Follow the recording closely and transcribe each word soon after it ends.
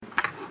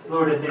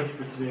Lord, I thank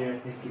you for today. I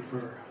thank you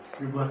for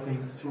your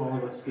blessings to all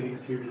of us getting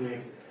us here today.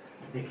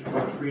 I thank you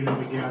for the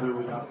freedom to gather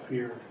without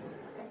fear,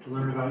 to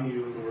learn about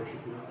you and to worship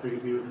you. I pray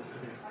to be with us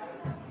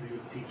today. Be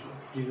with the teaching.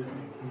 In Jesus'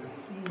 name,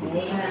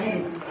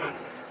 amen.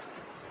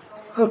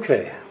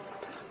 Okay.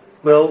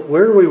 Well,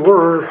 where we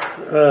were,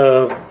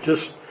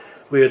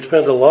 we had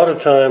spent a lot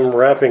of time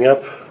wrapping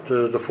up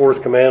the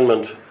fourth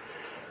commandment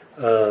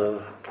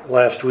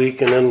last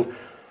week, and then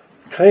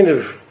kind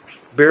of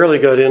barely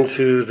got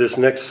into this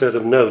next set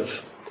of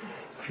notes.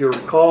 If you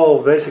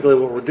recall, basically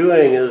what we're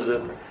doing is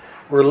that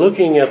we're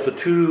looking at the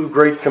two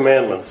great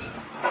commandments,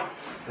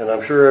 and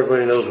I'm sure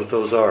everybody knows what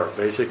those are.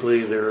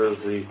 Basically, there is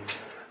the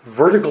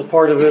vertical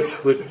part of it,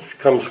 which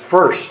comes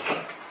first.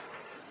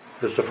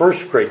 It's the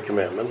first great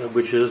commandment,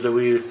 which is that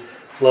we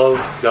love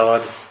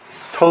God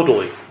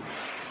totally.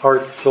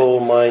 Heart, soul,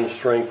 mind,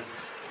 strength.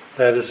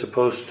 That is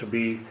supposed to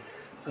be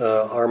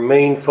our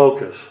main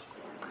focus.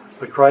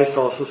 But Christ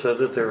also said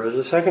that there is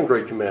a second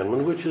great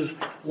commandment, which is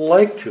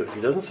like to it.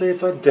 He doesn't say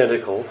it's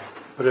identical,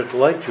 but it's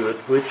like to it,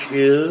 which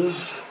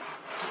is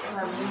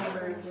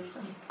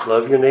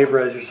love your neighbor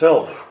as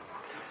yourself.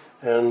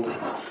 And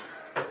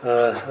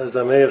as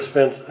I may have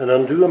spent an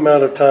undue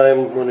amount of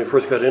time when we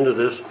first got into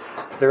this,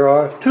 there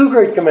are two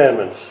great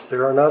commandments.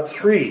 There are not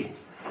three.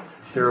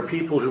 There are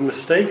people who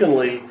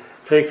mistakenly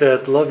take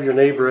that love your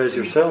neighbor as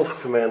yourself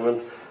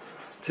commandment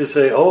to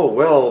say, oh,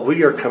 well,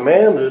 we are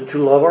commanded to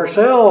love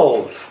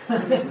ourselves.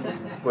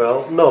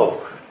 Well,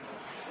 no.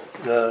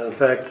 In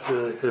fact,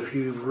 if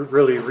you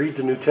really read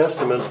the New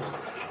Testament,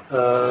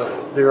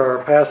 there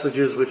are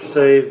passages which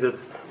say that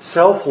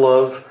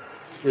self-love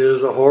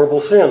is a horrible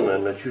sin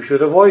and that you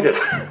should avoid it.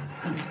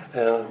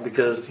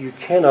 Because you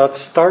cannot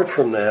start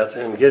from that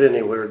and get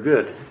anywhere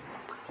good.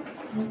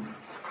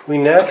 We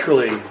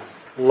naturally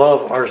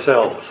love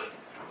ourselves.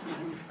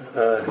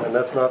 And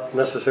that's not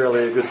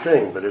necessarily a good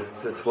thing, but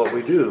it's what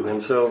we do.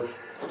 And so,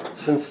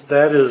 since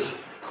that is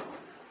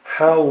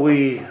how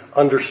we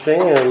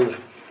understand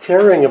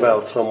caring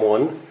about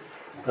someone,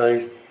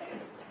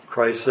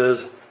 Christ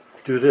says,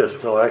 do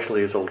this. Well,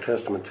 actually, it's Old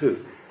Testament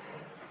too.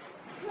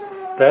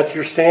 That's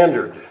your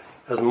standard.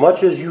 As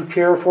much as you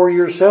care for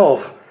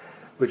yourself,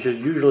 which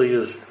usually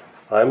is,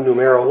 I'm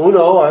numero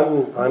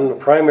uno, I'm the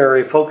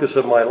primary focus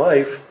of my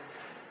life,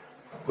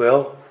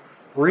 well,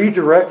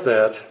 redirect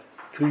that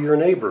to your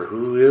neighbor,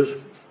 who is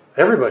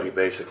everybody,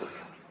 basically.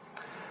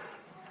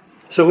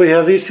 So we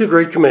have these two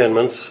great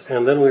commandments,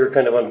 and then we were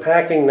kind of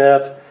unpacking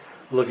that,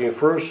 looking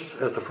first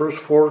at the first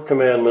four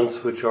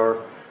commandments, which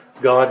are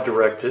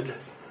God-directed,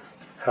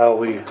 how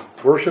we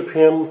worship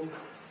Him,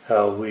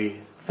 how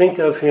we think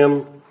of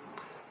Him,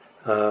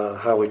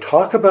 how we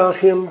talk about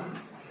Him,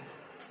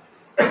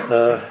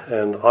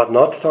 and ought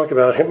not to talk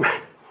about Him.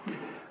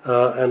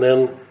 And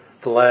then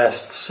the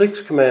last six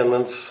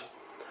commandments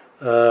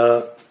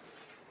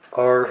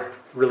are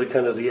really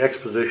kind of the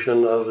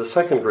exposition of the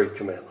second great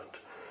commandment.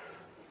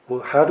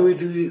 Well, how do we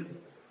do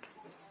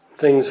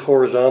things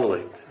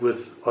horizontally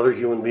with other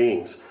human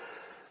beings?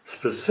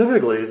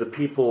 Specifically, the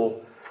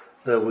people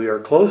that we are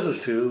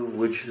closest to,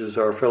 which is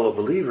our fellow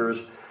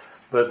believers,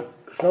 but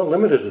it's not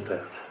limited to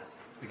that,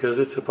 because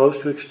it's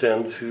supposed to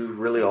extend to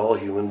really all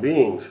human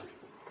beings.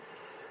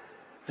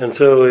 And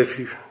so if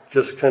you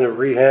just kind of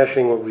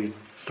rehashing what we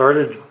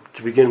started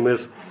to begin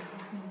with,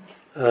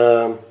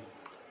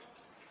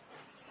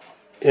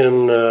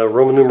 in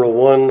Roman numeral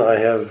 1, I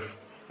have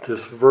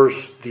these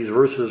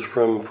verses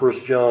from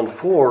 1 John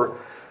 4,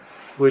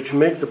 which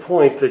make the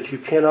point that you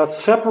cannot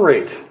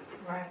separate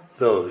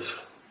those.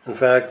 In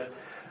fact,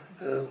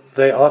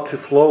 they ought to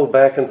flow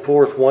back and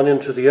forth one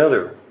into the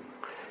other.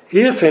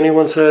 If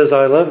anyone says,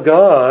 I love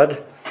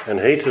God, and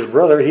hates his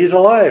brother, he's a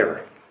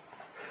liar.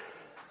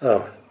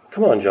 Oh,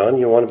 come on, John,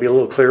 you want to be a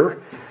little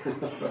clearer?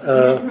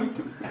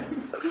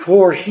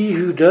 For he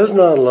who does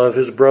not love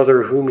his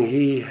brother whom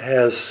he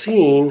has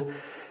seen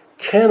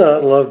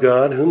cannot love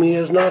God whom he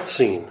has not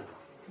seen.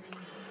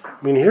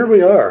 I mean, here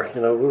we are.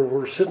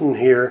 We're sitting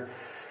here.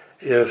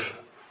 If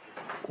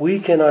we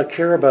cannot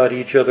care about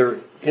each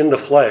other in the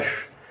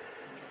flesh,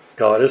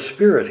 God is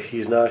spirit.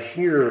 He's not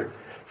here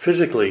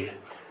physically.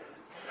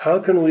 How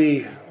can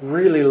we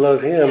really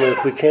love Him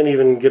if we can't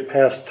even get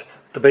past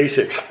the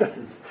basics?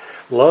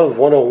 Love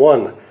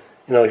 101.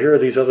 Here are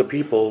these other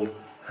people.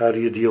 How do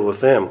you deal with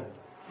them?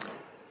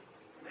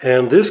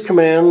 And this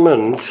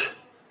commandment,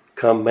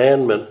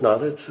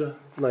 not it's a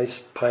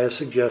nice pious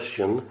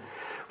suggestion,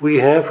 we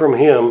have from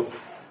Him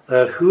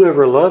that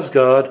whoever loves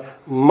God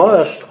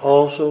must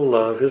also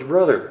love his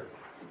brother.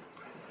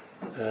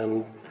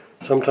 And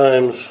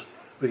sometimes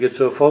we get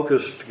so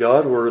focused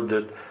Godward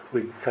that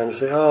we kind of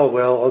say, oh,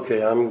 well,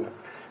 okay, I'm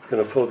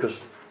going to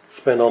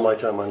spend all my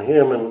time on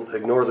Him and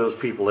ignore those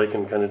people. They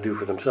can kind of do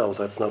for themselves.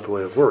 That's not the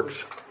way it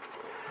works.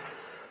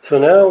 So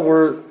now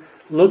we're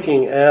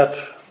looking at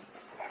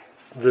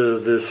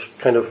this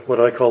kind of what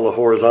I call the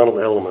horizontal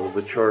element,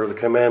 which are the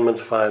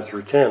commandments 5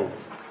 through 10.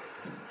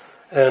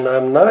 And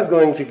I'm not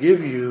going to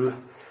give you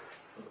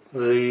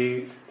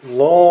the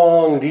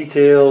long,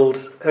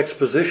 detailed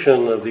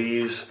exposition of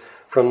these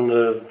from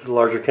the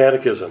larger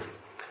catechism.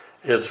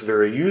 It's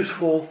very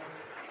useful,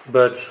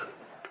 but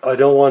I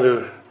don't want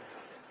to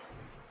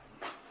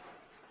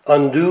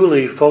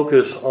unduly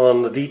focus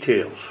on the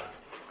details,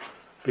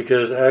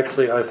 because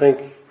actually I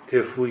think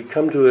if we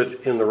come to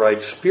it in the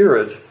right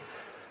spirit,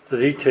 the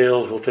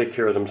details will take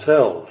care of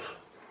themselves.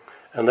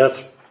 And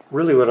that's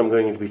really what I'm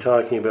going to be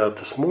talking about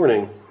this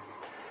morning.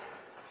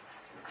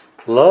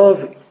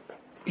 Love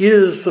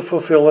is the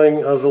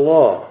fulfilling of the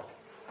law,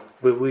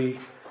 but we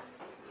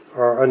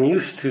are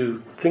unused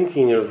to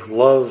thinking of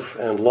love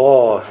and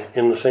law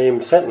in the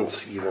same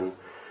sentence even.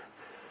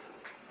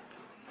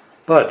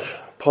 But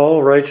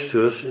Paul writes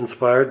to us,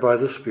 inspired by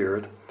the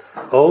Spirit,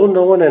 "Owe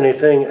no one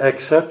anything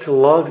except to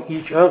love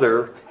each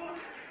other,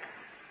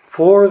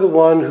 for the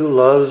one who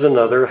loves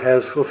another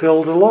has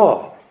fulfilled the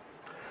law."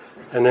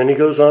 And then he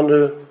goes on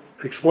to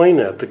explain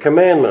that. The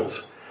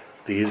commandments,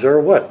 these are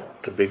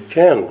what? The big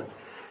 10.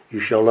 You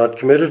shall not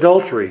commit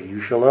adultery, you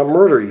shall not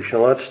murder, you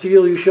shall not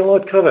steal, you shall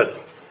not covet.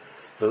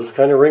 Those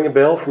kind of ring a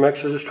bell from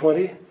Exodus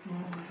 20.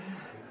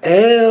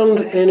 And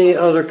any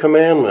other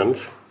commandment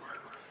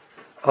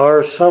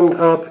are summed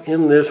up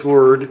in this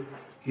word,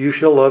 you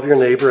shall love your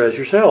neighbor as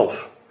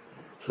yourself.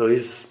 So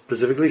he's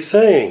specifically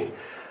saying,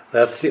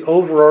 that's the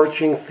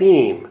overarching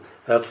theme.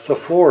 That's the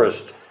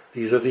forest.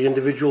 These are the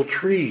individual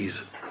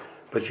trees.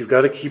 But you've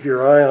got to keep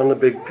your eye on the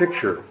big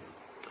picture.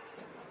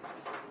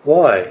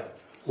 Why?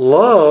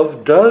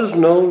 Love does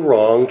no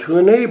wrong to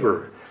a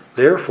neighbor.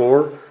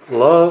 Therefore,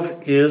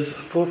 love is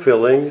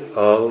fulfilling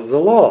of the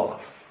law.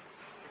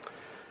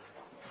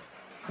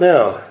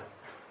 Now,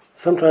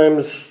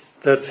 sometimes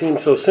that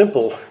seems so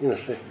simple. Say,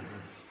 there's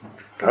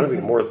got to be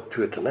more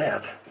to it than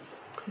that.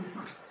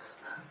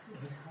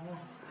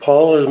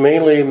 Paul is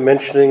mainly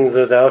mentioning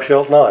the thou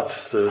shalt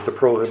nots, the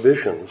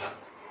prohibitions.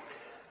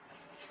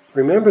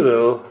 Remember,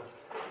 though,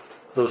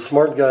 those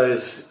smart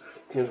guys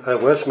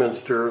at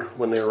Westminster,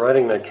 when they were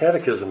writing that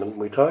catechism, and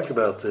we talked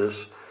about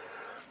this,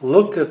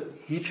 looked at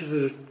each of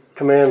the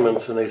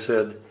commandments and they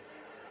said,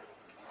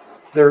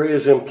 there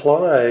is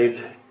implied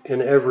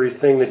in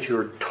everything that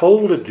you're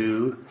told to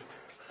do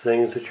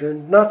things that you're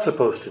not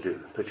supposed to do,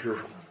 that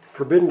you're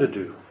forbidden to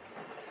do.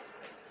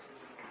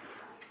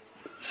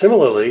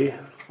 Similarly,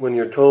 when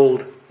you're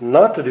told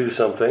not to do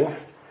something,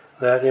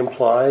 that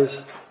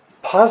implies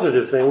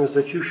positive things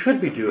that you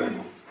should be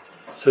doing.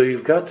 So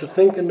you've got to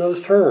think in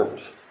those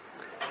terms.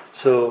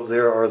 So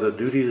there are the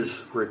duties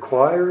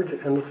required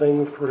and the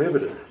things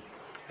prohibited.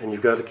 And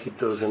you've got to keep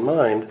those in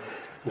mind.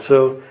 And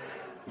so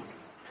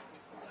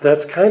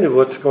that's kind of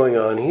what's going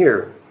on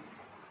here.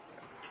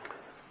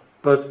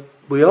 But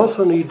we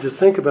also need to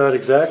think about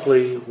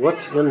exactly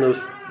what's in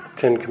those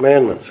 10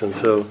 commandments. And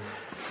so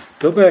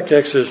go back to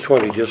Exodus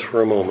 20 just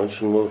for a moment,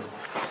 and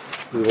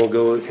we won't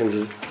go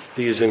into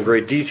these in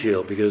great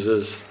detail, because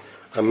as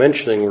I'm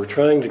mentioning, we're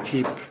trying to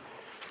keep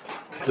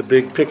the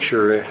big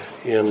picture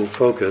in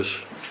focus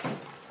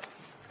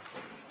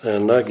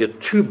and not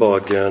get too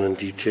bogged down in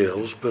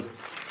details, but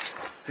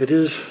it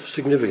is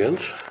significant.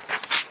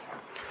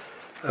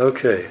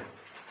 Okay.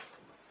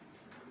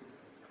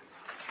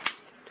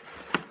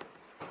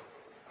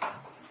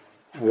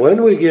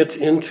 When we get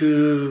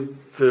into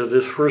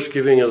this first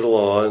giving of the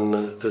law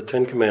and the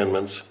 10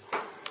 Commandments,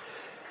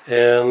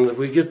 and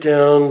we get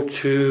down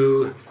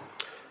to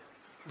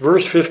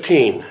verse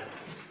 15,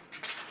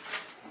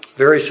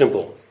 very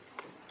simple.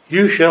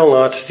 You shall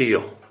not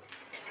steal.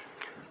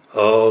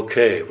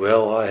 Okay,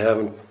 well, I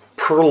haven't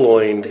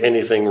purloined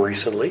anything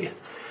recently,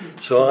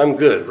 so I'm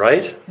good,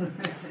 right?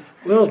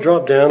 Well,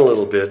 drop down a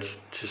little bit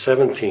to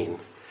 17.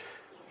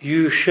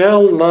 You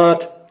shall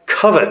not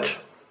covet.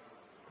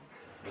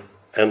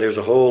 And there's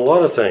a whole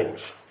lot of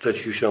things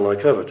that you shall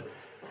not covet.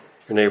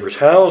 Your neighbor's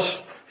house,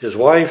 his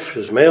wife,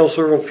 his male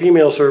servant,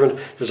 female servant,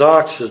 his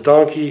ox, his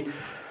donkey.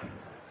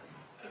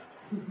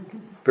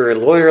 Very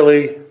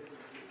lawyerly,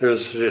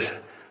 there's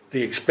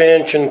the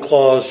expansion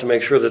clause to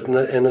make sure that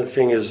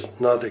anything is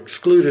not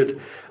excluded,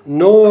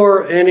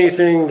 nor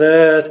anything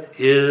that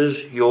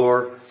is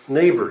your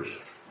neighbor's.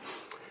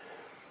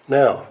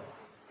 Now,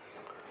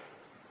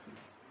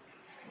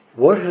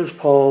 what has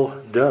Paul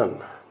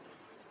done?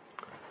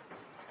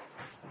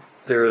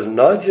 There is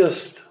not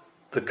just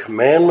the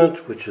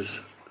commandment, which is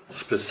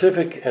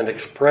specific and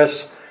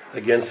express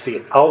against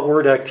the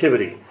outward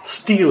activity,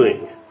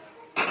 stealing.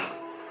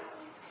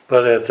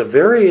 But at the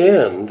very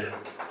end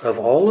of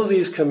all of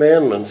these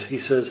commandments, he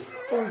says,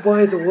 oh,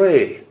 by the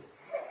way,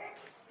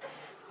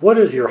 what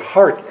is your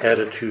heart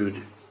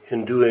attitude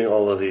in doing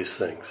all of these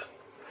things?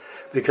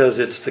 Because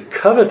it's the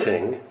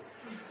coveting,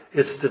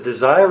 it's the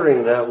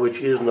desiring that which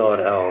is not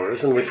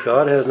ours and which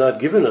God has not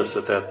given us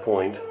at that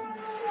point,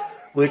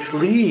 which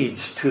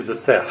leads to the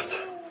theft.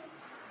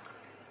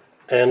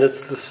 And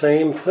it's the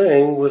same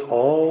thing with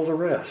all the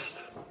rest.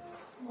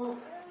 Well,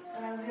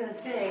 I was going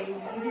to say,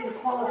 you didn't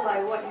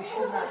qualify what you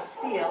should not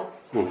steal.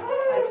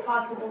 It's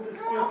possible to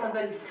steal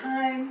somebody's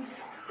time,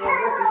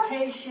 their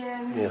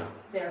reputation,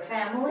 their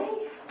family.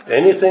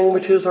 Anything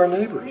which is our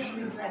neighbor's.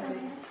 Exactly.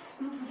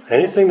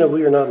 Anything that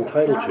we are not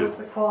entitled That to. was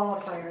the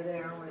qualifier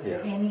there, was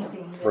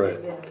anything that Right.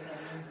 is in it.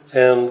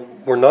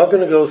 And we're not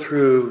going to go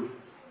through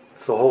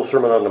the whole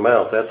Sermon on the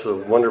Mount. That's a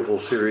wonderful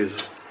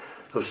series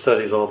of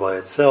studies all by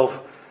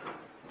itself.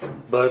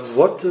 But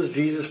what does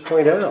Jesus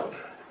point out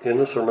in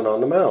the Sermon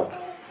on the Mount?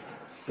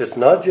 It's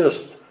not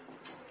just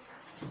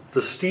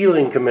the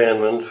stealing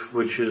commandment,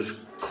 which is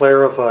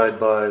clarified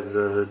by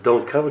the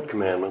don't covet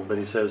commandment, but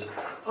he says,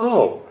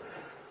 oh,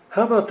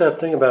 how about that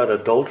thing about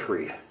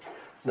adultery?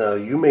 Now,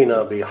 you may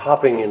not be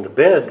hopping into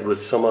bed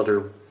with some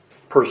other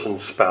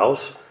person's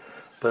spouse,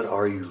 but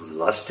are you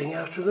lusting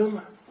after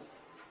them?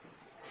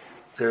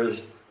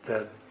 There's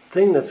that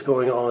thing that's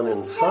going on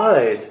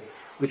inside,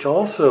 which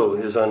also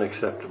is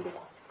unacceptable.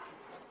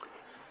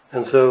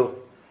 And so,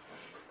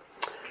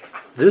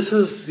 this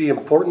is the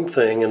important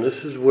thing, and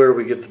this is where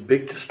we get the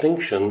big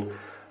distinction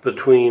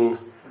between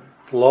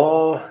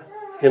law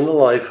in the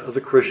life of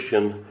the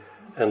Christian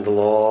and the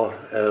law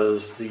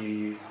as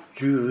the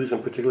Jews,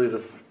 and particularly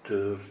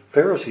the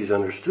Pharisees,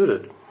 understood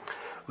it,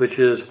 which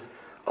is,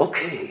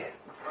 okay,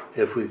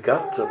 if we've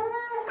got the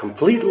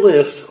complete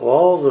list of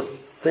all the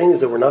things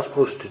that we're not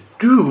supposed to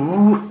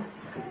do,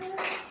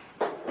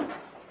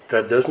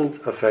 that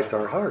doesn't affect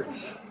our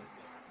hearts.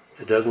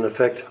 It doesn't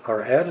affect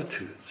our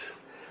attitudes.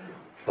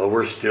 But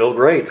we're still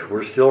great.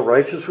 We're still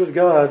righteous with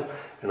God.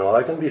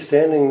 I can be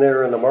standing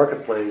there in the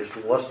marketplace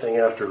lusting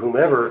after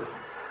whomever,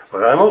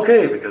 but I'm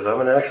okay because I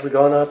haven't actually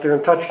gone out there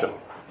and touched them.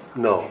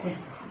 No.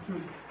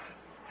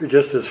 You're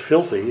just as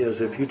filthy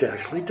as if you'd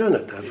actually done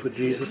it. That's what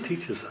Jesus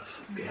teaches us.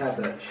 You have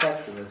that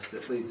checklist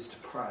that leads to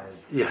pride.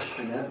 Yes.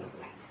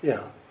 Inevitably.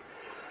 Yeah.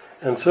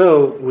 And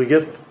so we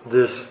get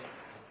this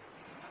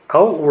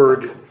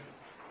outward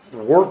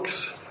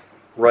works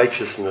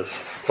righteousness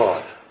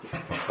thought.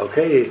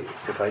 Okay,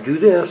 if I do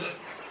this,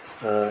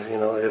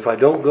 if I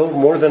don't go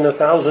more than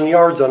 1,000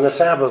 yards on the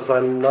Sabbath,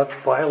 I'm not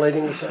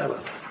violating the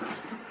Sabbath.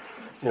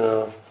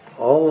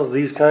 All of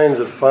these kinds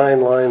of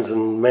fine lines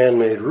and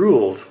man-made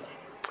rules.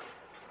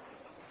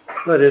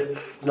 But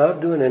it's not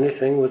doing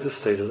anything with the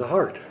state of the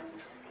heart.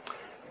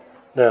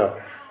 Now,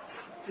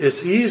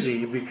 it's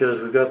easy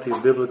because we've got these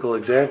biblical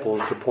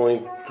examples to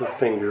point the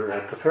finger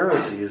at the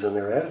Pharisees and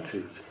their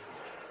attitudes.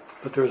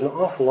 But there's an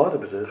awful lot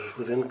of this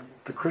within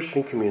the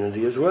Christian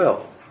community as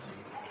well.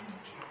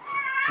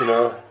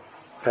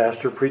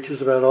 Pastor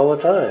preaches about all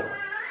the time.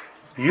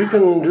 You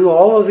can do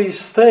all of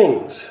these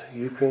things.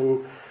 You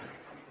can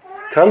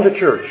come to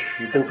church.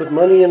 You can put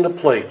money in the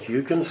plate.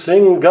 You can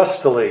sing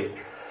gustily.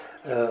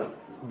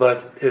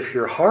 But if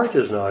your heart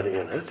is not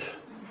in it,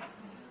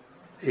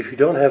 if you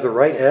don't have the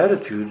right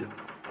attitude,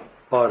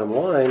 bottom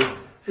line,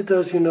 it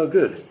does you no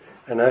good.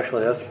 And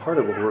actually, that's part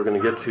of what we're going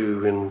to get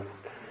to in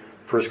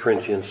 1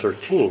 Corinthians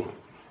 13.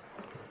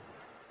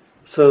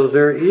 So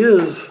there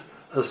is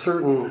a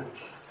certain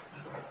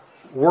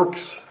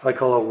works, I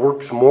call it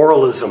works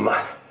moralism,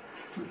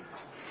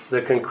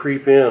 that can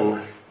creep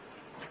in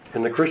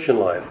the Christian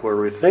life, where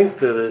we think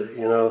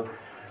that,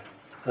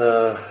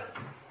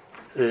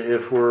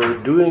 if we're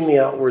doing the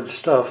outward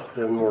stuff,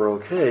 then we're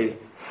okay.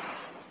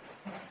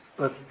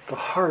 But the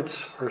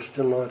hearts are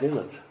still not in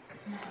it.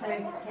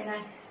 Can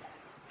I?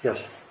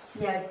 Yes.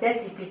 Yeah,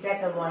 that's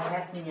exactly what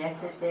happened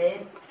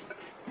yesterday.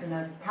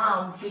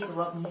 Tom, he's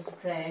working his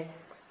place.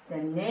 The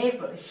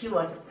neighbor, he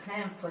was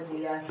planning for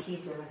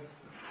his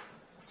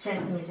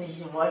transmission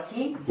is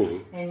working.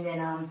 Mm-hmm. And then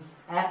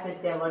after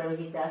that, whatever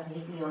he does,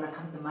 he want to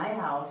come to my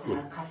house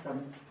and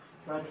custom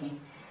working.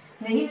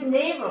 And then his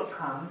neighbor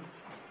come,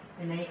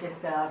 and they just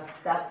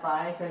stopped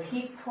by. So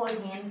he told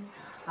him,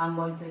 I'm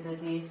going to do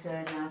this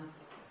and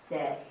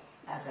that.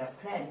 I have a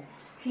plan.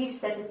 He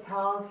started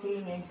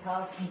talking and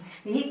talking.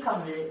 He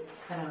comes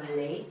kind of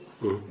late.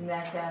 Mm-hmm. And I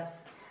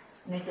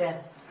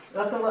said,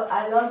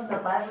 I love the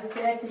Bible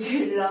says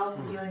you love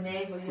your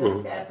neighbor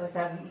yourself.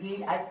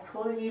 Mm-hmm. I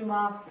told him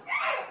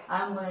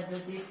I'm going to do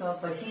this one,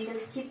 but he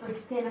just keep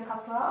staying a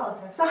couple hours.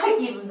 So I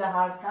give him the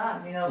hard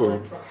time,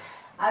 Mm-hmm.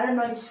 I don't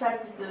know if you try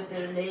to do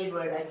the labor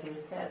like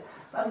yourself.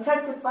 But I'm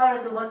trying to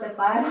follow what the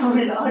Bible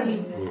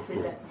learning.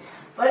 Mm-hmm.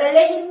 But I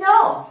let him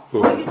know.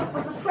 Mm-hmm. You're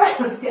supposed to pray. I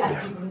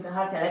give him the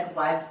hard time, like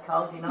Bible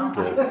talk,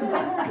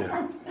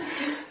 Yeah.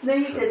 Then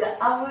he said,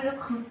 I'm really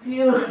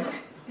confused.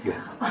 Yeah.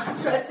 I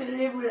try to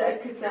live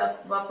like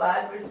what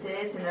Bible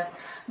says, and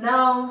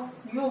now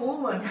you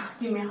woman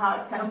give me a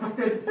hard time.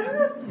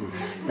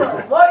 So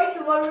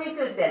what we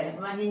do then?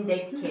 In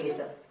that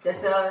case,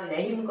 just let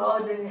him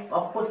go. Then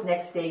of course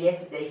next day,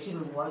 yesterday he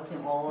was working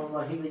on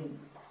what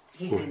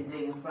he's been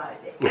doing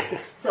Friday.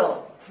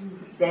 So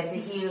that's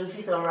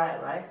he's all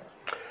right?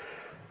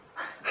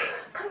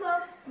 Come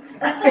on.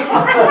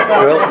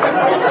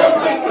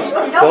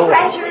 No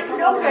pressure.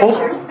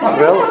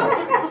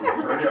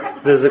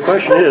 The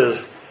question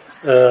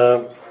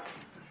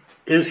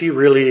is he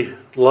really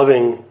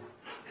loving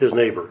his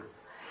neighbor?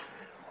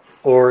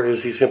 Or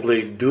is he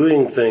simply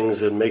doing things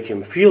that make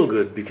him feel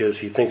good because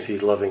he thinks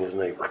he's loving his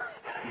neighbor?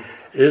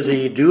 Is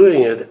he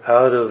doing it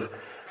out of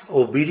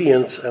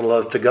obedience and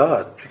love to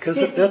God? Because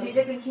he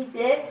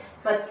did,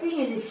 but the thing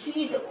is,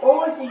 he's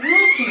always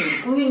using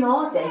me. We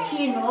know that.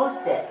 He knows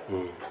that.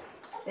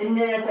 And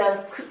there's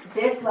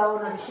that's why I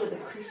want to show the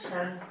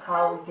Christian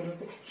how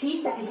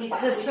he said he's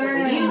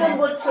Discerning. you don't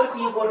go to church,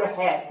 you go to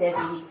hell. That's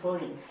what he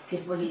told him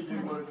before he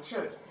didn't go to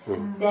church.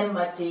 Then,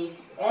 but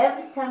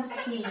every time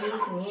he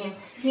used me,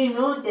 he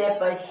knew that,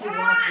 but he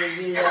wants to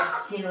really,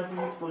 he knows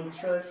he's going to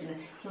church and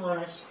he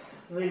wants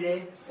to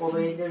really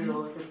obey the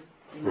Lord,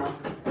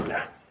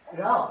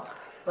 law.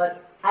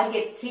 But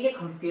he get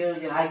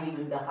confused and I give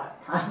him the hard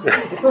time.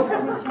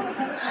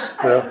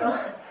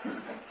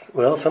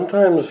 Well,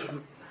 sometimes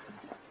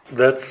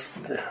that's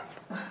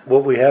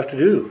what we have to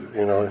do,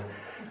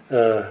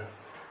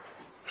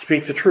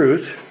 speak the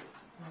truth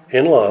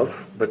in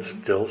love, but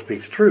still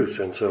speak the truth.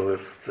 And so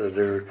if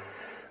they're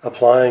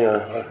applying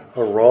a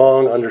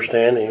wrong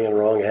understanding and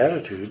wrong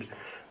attitude,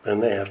 then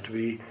they have to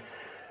be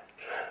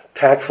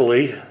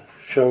tactfully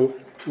shown,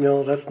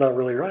 that's not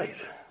really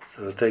right.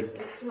 So that they...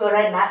 Well,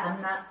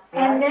 I'm not.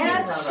 And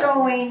that's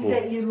showing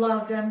that you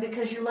love them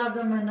because you love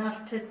them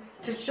enough to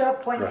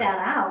point that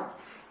out.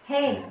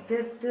 Hey,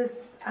 this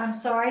I'm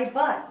sorry,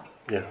 but.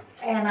 Yeah.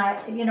 And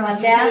and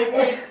that's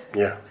what.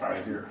 Yeah.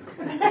 Right here.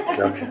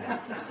 Okay.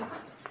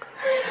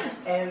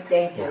 And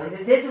thank you.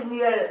 So this is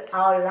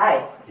our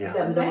life. Yeah.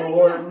 The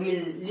more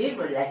we live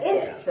like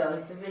that. So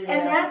it's really.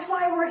 And that's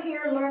why we're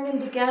here learning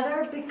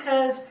together,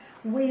 because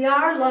we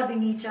are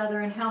loving each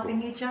other and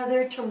helping each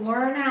other to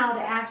learn how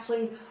to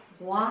actually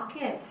walk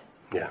it.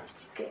 Yeah.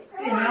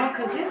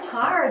 Because it's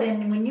hard,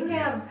 and when you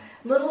have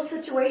little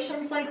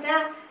situations like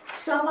that,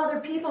 some other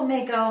people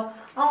may go,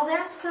 oh,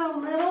 that's so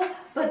little,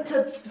 but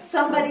to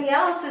somebody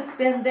else that's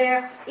been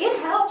there, it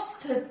helps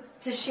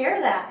to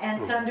share that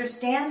and to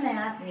understand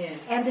that,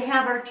 and to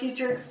have our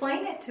teacher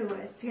explain it to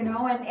us,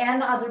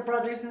 and other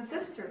brothers and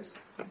sisters.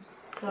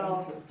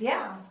 So,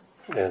 yeah.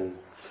 And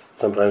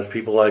sometimes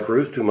people like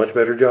Ruth do a much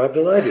better job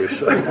than I do.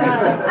 So.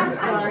 I'm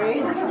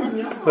sorry.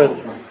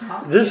 But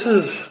this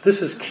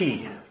is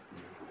key,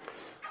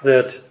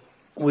 that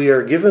we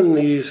are given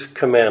these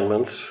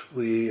commandments,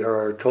 we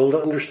are told to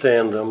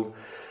understand them.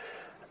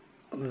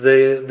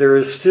 There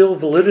is still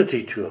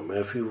validity to them.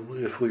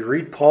 If we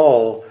read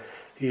Paul,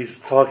 he's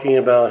talking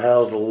about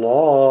how the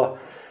law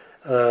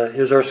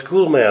is our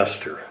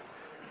schoolmaster.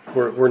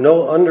 We're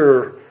no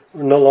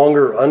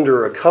longer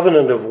under a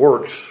covenant of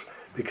works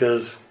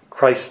because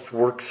Christ's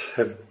works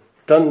have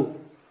done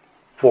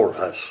for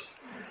us.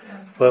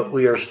 But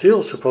we are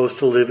still supposed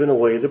to live in a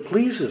way that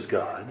pleases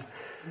God.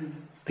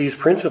 These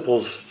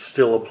principles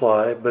still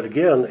apply, but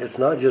again, it's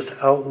not just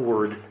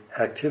outward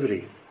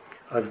activity.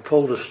 I've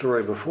told this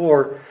story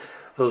before.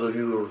 Those of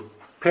you who are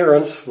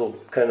parents will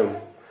kind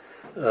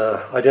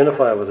of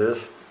identify with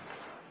this.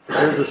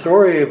 There's a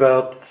story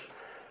about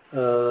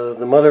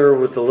the mother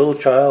with the little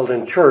child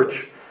in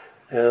church,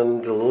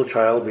 and the little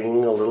child,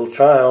 being a little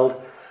child,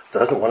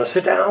 doesn't want to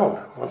sit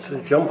down, wants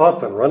to jump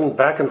up and run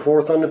back and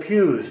forth on the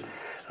pews.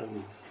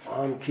 And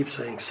Mom keeps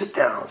saying, sit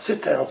down,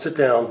 sit down, sit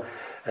down.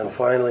 And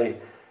finally,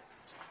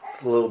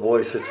 the little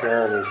boy sits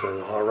down and he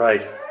says, all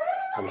right,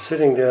 I'm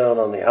sitting down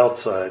on the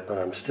outside, but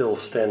I'm still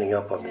standing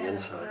up on the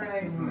inside.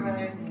 Right.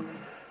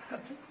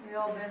 We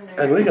all been there.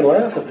 And we can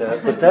laugh at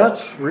that, but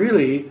that's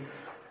really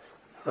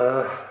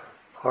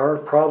our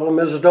problem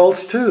as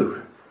adults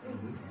too.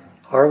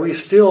 Are we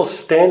still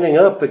standing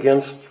up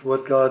against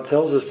what God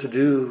tells us to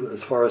do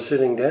as far as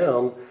sitting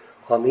down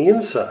on the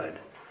inside?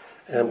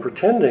 And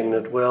pretending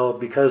that, well,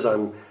 because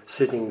I'm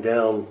sitting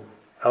down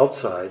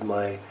outside,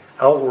 my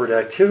outward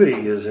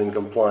activity is in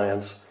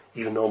compliance,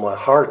 even though my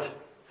heart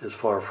is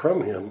far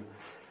from Him.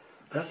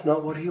 That's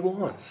not what He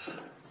wants.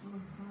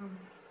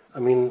 I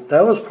mean,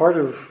 that was part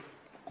of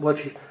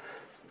what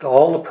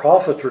all the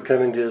prophets were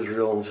coming to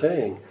Israel and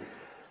saying.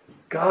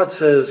 God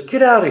says,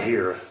 get out of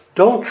here.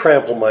 Don't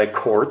trample my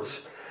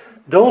courts.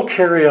 Don't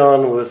carry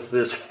on with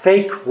this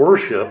fake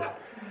worship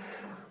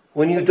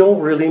when you don't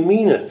really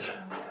mean it.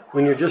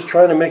 When you're just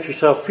trying to make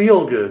yourself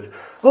feel good.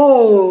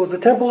 Oh, the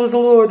temple is the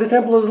Lord, the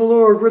temple is the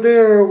Lord. We're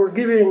there, we're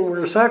giving,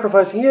 we're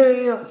sacrificing.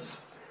 Yes.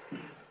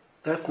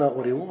 That's not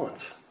what He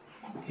wants.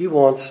 He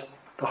wants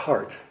the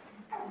heart.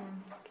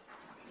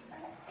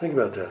 Think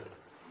about that.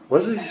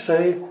 What does He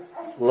say?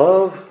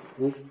 Love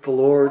the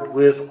Lord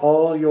with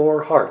all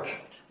your heart.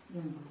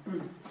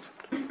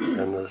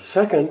 And the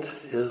second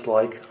is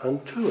like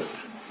unto it.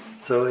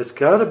 So it's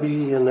got to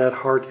be in that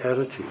heart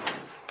attitude.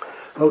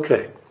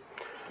 Okay.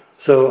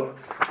 So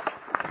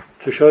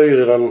to show you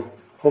that I'm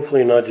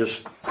hopefully not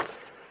just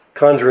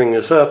conjuring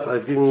this up,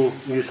 I've given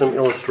you some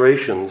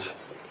illustrations,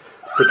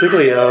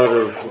 particularly out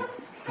of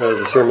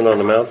the Sermon on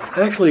the Mount.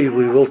 Actually,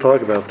 we will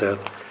talk about that,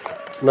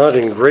 not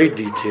in great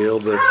detail,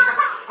 but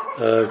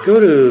go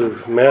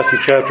to Matthew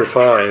chapter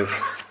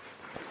 5.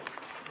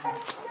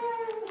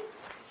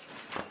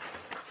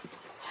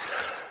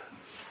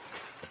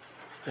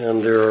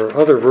 And there are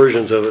other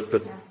versions of it,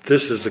 but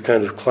this is the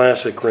kind of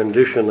classic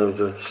rendition of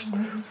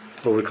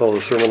what we call the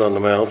Sermon on the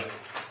Mount.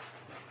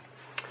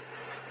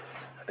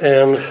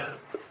 And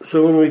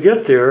so when we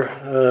get there,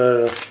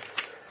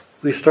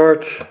 we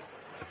start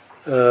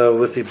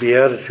with the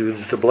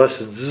Beatitudes, the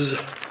Blesseds.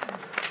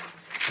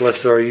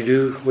 Blessed are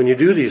you when you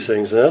do these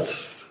things. And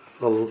that's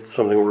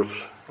something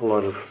worth a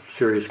lot of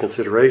serious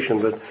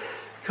consideration, but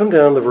come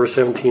down to verse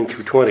 17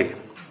 through 20.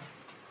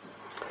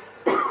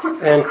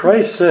 And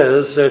Christ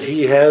says that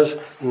he has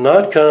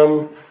not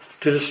come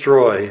to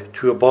destroy,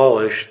 to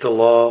abolish the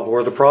law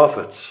or the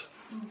prophets.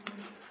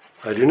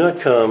 I do not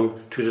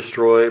come to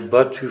destroy,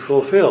 but to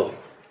fulfill.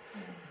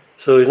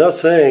 So he's not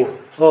saying,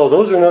 oh,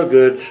 those are no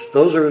good,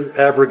 those are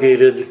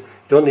abrogated,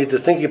 don't need to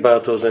think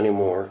about those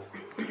anymore.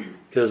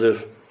 Because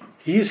if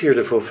he's here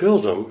to fulfill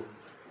them,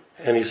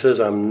 and he says,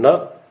 I'm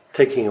not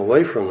taking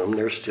away from them,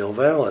 they're still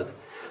valid.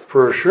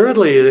 For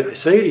assuredly I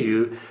say to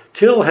you,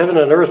 till heaven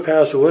and earth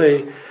pass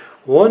away,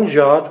 one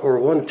jot or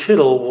one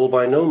tittle will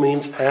by no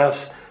means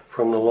pass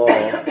from the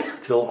law,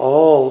 till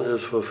all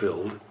is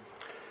fulfilled.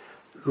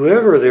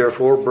 Whoever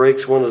therefore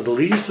breaks one of the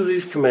least of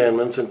these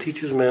commandments and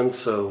teaches men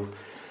so,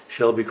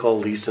 shall be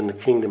called least in the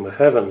kingdom of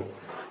heaven,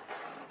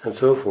 and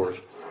so forth.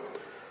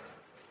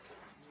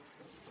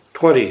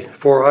 20.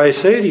 For I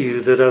say to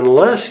you that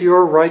unless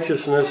your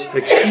righteousness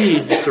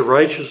exceeds the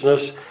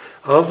righteousness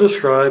of the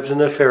scribes and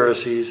the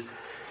Pharisees,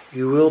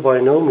 you will by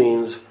no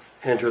means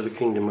enter the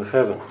kingdom of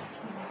heaven.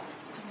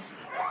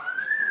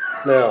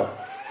 Now,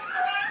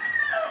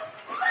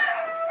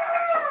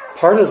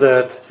 part of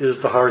that is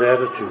the heart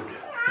attitude.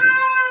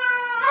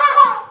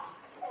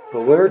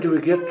 But where do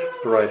we get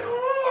the right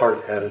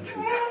heart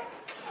attitude?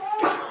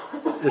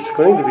 It's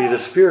going to be the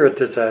Spirit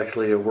that's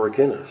actually at work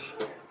in us.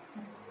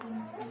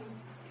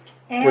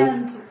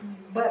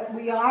 But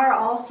we are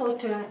also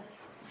to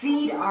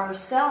feed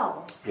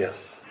ourselves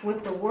Yes,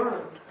 with the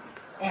Word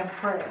and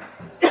prayer.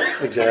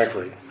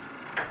 exactly.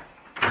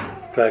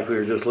 In fact, we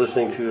were just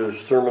listening to a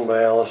sermon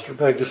by Alistair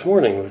Begg this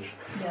morning, which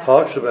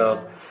talks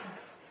about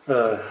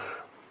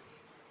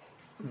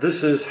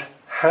this is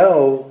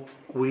how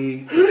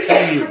we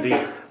achieve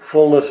the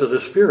fullness of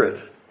the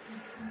Spirit.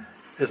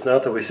 It's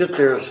not that we sit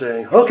there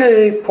saying,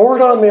 okay, pour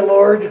it on me,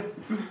 Lord.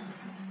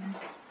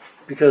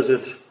 Because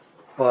it's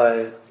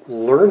by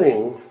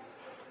learning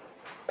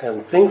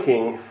and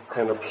thinking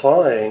and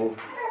applying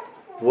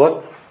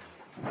what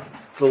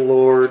the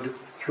Lord,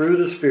 through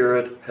the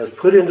Spirit, has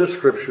put into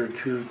Scripture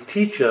to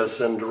teach us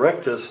and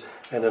direct us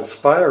and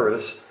inspire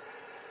us,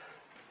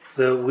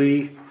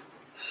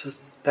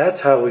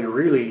 that's how we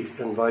really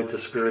invite the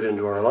Spirit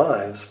into our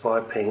lives, by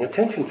paying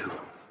attention to Him.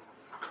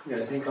 Yeah,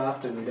 I think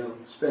often we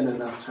don't spend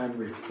enough time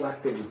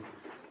reflecting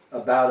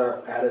about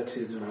our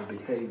attitudes and our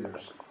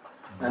behaviors,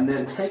 and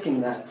then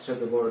taking that to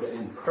the Lord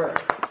in prayer,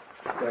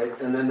 right?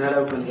 And then that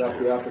opens up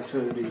the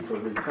opportunity for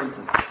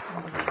repentance,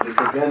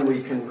 because then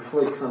we can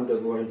really come to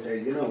the Lord and say,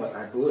 you know what,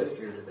 I blew it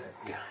here today.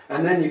 Yeah.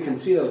 And then you can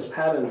see those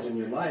patterns in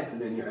your life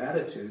and in your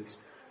attitudes,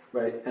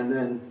 right? And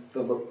then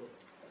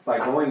by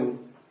going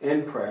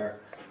in prayer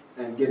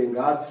and getting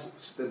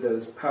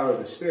those power of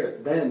the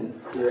Spirit, then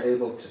you're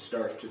able to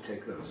start to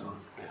take those on.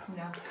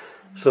 Yeah.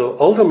 So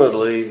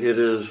ultimately, it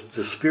is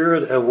the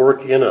Spirit at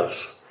work in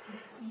us.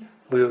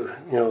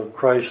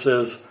 Christ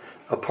says,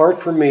 apart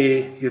from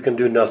me, you can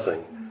do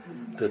nothing.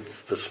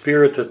 It's the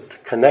Spirit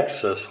that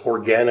connects us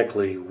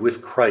organically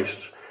with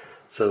Christ,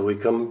 so that we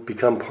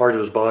become part of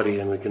His body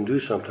and we can do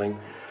something.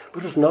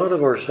 But it's not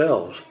of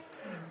ourselves.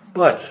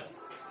 But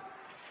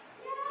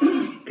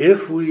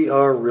if we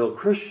are real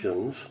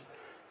Christians,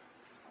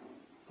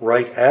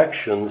 right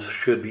actions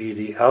should be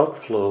the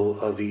outflow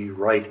of the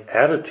right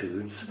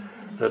attitudes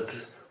that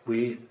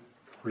we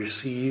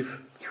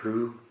receive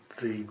through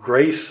the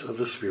grace of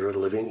the Spirit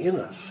living in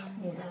us.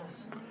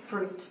 Yes.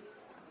 Fruit.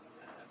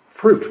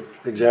 Fruit,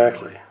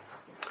 exactly.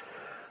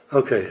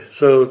 Okay,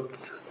 so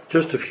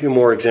just a few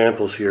more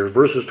examples here.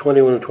 Verses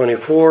 21 and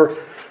 24,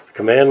 the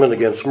commandment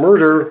against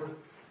murder,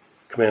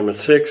 commandment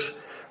 6,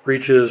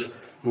 reaches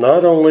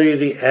not only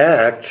the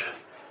act,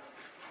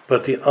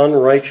 but the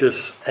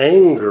unrighteous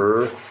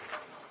anger,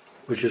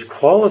 which is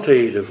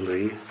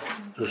qualitatively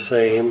the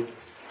same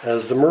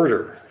as the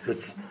murder.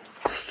 It's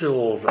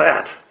still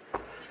that.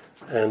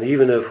 And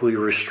even if we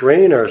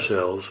restrain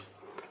ourselves,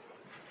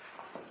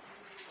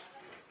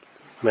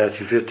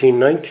 Matthew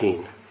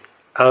 15:19,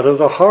 out of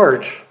the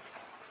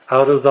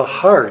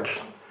heart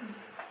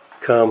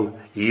come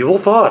evil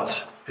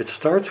thoughts. It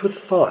starts with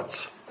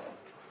thoughts.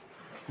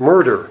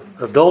 Murder,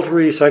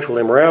 adultery, sexual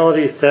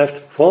immorality,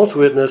 theft, false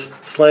witness,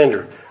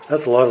 slander.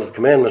 That's a lot of the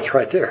commandments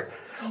right there.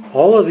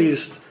 All of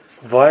these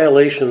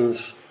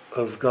violations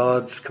of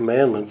God's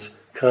commandments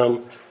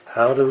come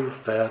out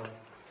of that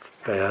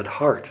bad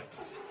heart.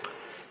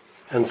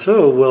 And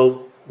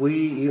so, we,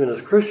 even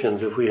as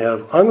Christians, if we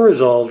have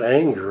unresolved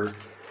anger,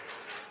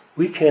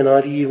 we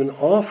cannot even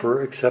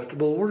offer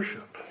acceptable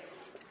worship.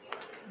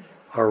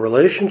 Our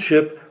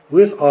relationship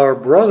with our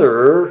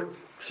brother,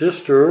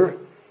 sister,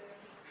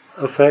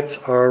 affects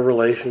our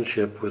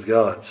relationship with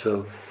God.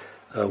 So,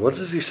 what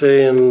does he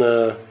say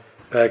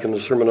back in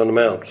the Sermon on the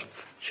Mount,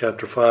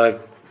 chapter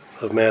 5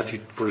 of Matthew,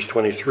 verse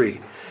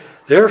 23?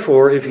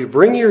 Therefore, if you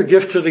bring your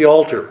gift to the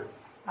altar,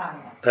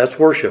 that's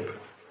worship,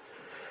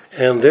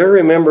 and there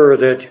remember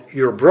that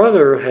your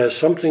brother has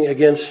something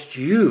against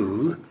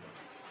you,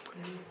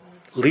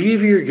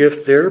 leave your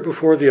gift there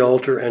before the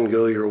altar and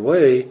go your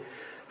way.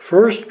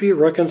 First be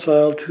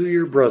reconciled to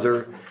your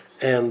brother,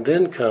 and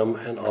then come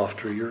and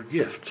offer your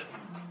gift.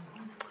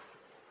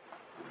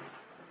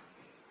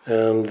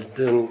 And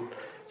then,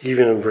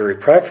 even in very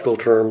practical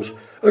terms,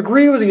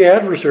 agree with the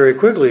adversary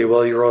quickly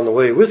while you're on the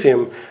way with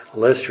him,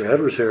 lest your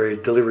adversary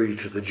deliver you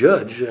to the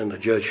judge, and the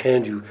judge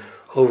hand you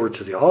over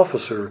to the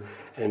officer,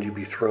 and you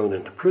be thrown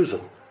into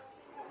prison.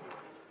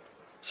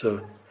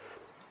 So,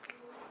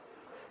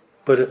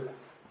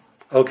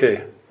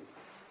 okay,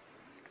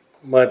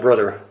 my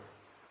brother,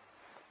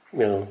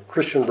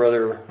 Christian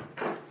brother,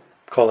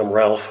 call him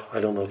Ralph. I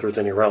don't know if there's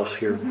any Ralphs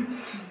here.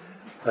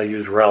 I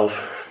use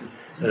Ralph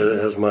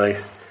as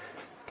my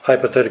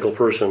hypothetical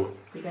person.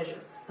 Because your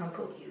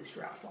uncle used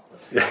Ralph all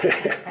the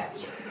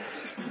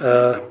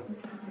time.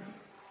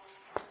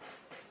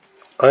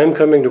 I'm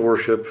coming to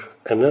worship,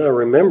 and then I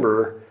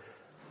remember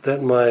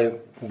that my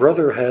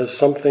brother has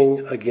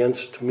something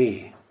against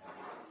me.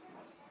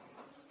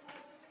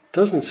 It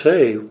doesn't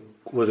say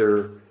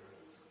whether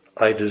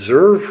I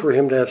deserve for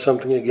him to have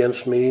something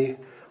against me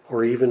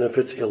or even if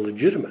it's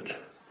illegitimate.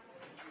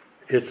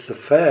 It's the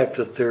fact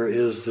that there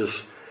is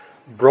this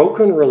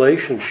broken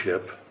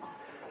relationship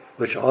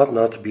which ought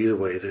not to be the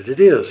way that it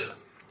is.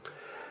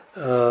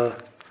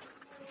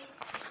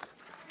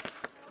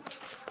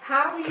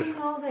 How do you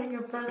know that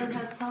your brother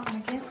has something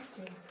against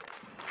you?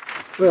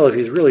 Well, if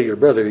he's really your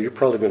brother, you're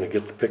probably going to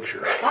get the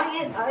picture.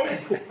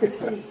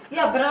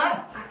 Yeah, but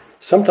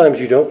Sometimes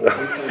you don't know.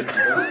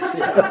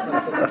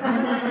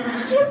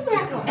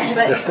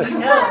 But you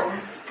know.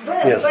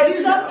 Yes. But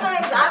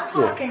sometimes I'm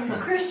talking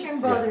Christian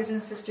brothers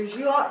and sisters.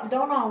 You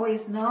don't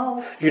always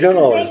know. You don't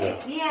always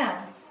know.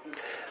 Yeah.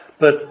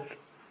 But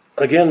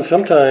again,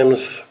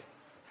 sometimes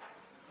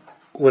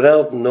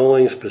without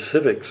knowing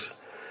specifics,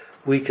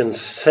 we can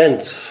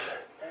sense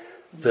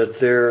that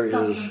there is,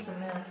 Something's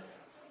amiss.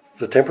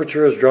 the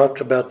temperature has dropped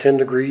about 10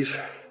 degrees.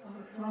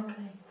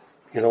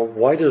 Okay.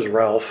 Why does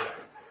Ralph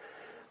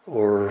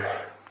or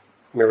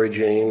Mary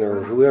Jane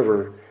or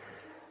whoever,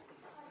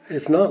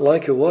 it's not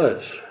like it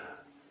was.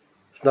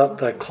 It's not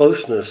that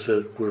closeness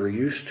that we're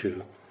used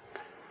to.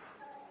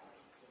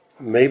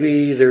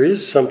 Maybe there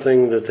is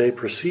something that they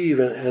perceive,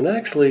 and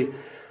actually,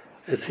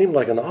 it seemed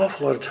like an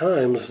awful lot of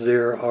times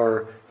there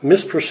are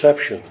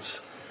misperceptions,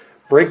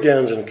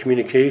 breakdowns in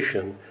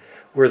communication,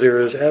 where there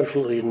is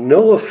absolutely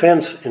no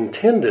offense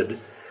intended,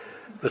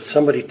 but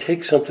somebody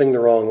takes something the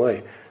wrong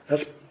way.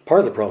 That's part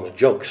of the problem with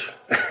jokes.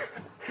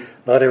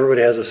 Not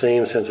everybody has the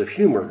same sense of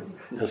humor,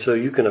 and so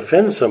you can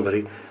offend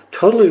somebody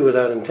totally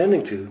without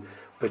intending to,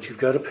 but you've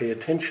got to pay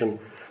attention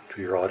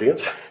to your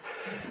audience.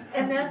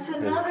 And that's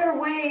another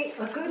way,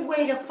 a good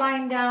way to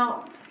find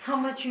out how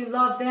much you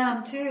love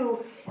them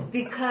too,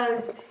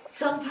 because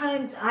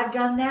sometimes I've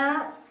done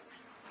that,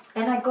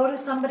 and I go to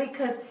somebody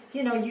because,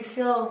 you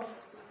feel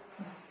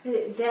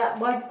that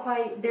wasn't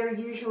quite their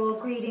usual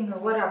greeting or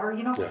whatever,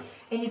 Yeah.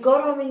 and you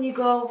go to them and you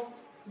go,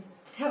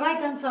 have I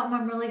done something?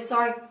 I'm really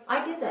sorry.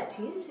 I did that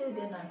to you too,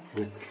 didn't I?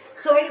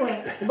 So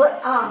anyway,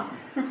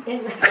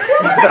 anyway,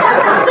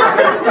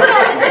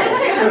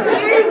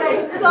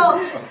 so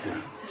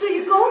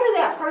you go to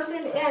that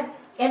person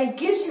and it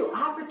gives you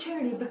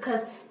opportunity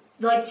because,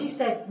 like she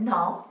said,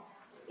 no,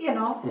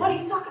 what are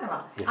you talking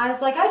about? I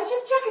was like, I was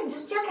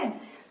just checking.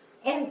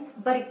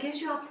 But it gives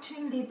you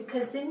opportunity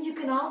because then you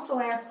can also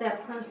ask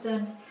that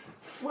person,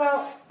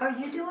 well, are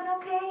you doing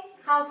okay?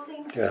 How's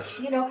things? Yes.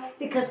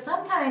 Because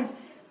sometimes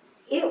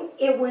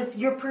it was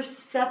your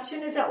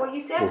perception, is that what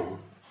you said? Mm-hmm.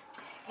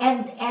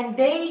 And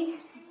they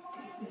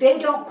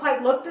don't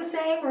quite look the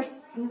same,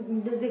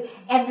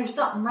 and there's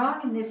something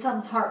wrong, and there's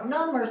something's hurting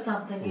them or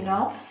something,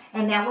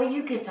 and that way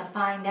you get to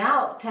find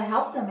out to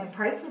help them and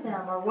pray for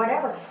them or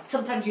whatever.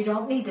 Sometimes you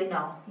don't need to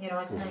know,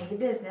 it's none of your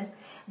business,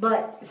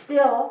 but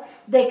still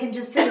they can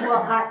just say,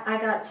 well, I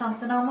got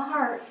something on my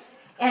heart,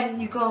 and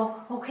you go,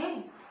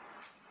 okay,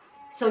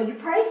 so you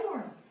pray for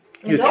them.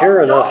 You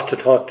care enough to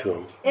talk to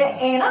them.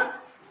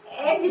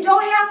 And you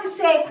don't have to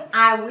say,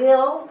 I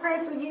will pray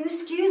for you,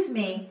 excuse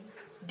me.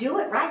 Do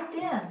it right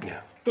then.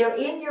 Yeah. They're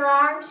in your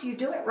arms, you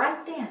do it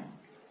right then.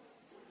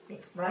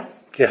 Right?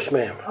 Yes,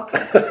 ma'am.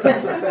 Okay.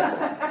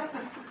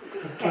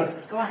 Okay,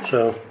 go on.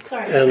 So,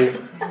 Sorry.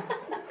 and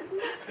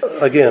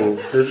again,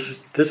 this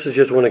is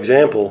just one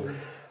example,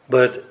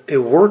 but it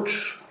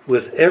works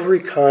with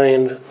every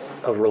kind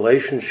of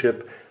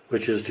relationship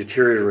which is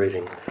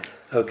deteriorating.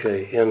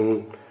 Okay,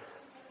 in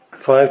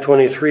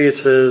 5:23 it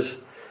says,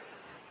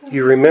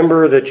 you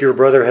remember that your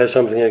brother has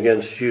something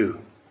against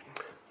you.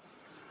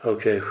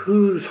 Okay,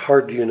 whose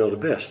heart do you know the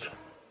best?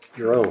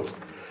 Your own.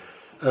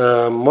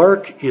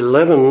 Mark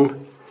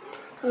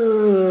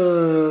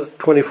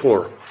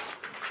 11:24.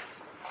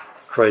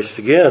 Christ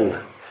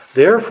again.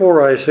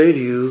 Therefore I say to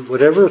you,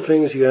 whatever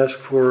things you ask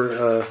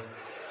for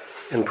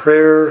in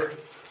prayer,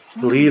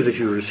 believe that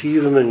you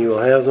receive them and you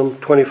will have them.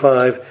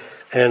 25.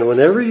 And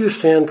whenever you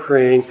stand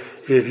praying,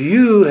 if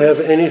you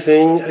have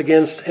anything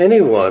against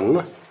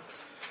anyone,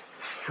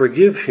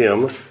 forgive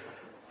him,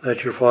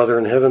 that your Father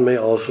in heaven may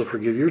also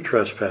forgive your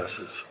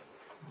trespasses.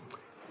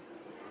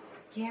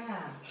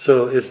 Yeah.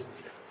 So it's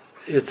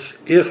It's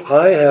if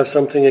I have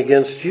something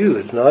against you.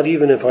 It's not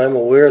even if I'm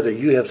aware that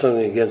you have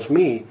something against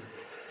me.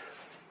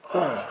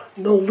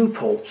 No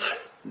loopholes.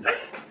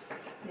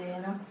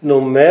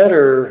 No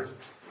matter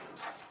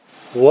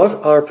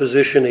what our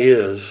position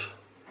is,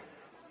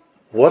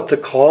 what the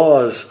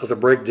cause of the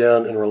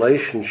breakdown in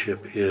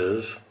relationship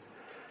is,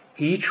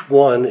 each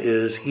one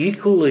is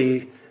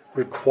equally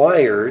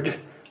required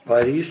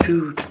by these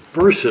two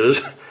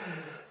verses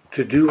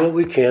to do what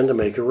we can to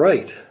make it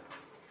right.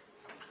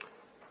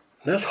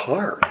 And that's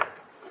hard,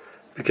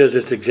 because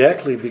it's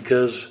exactly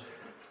because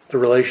the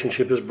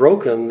relationship is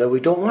broken that we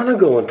don't want to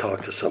go and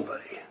talk to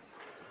somebody.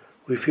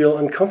 We feel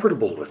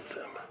uncomfortable with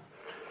them.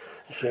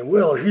 And say,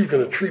 well, he's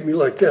going to treat me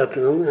like that.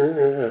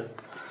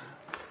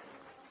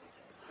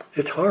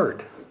 It's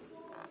hard.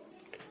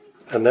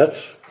 And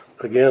that's,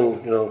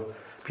 again,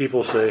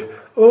 people say,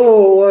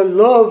 oh, I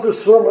love the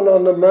Sermon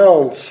on the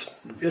Mount.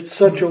 It's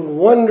such a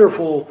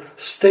wonderful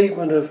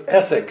statement of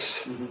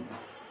ethics.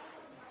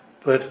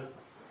 But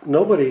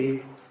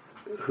nobody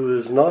who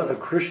is not a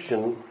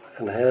Christian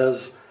and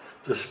has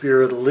the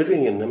Spirit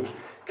living in them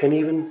can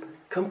even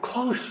come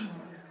close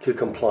to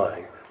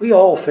complying. We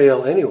all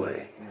fail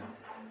anyway.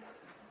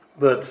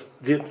 But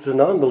the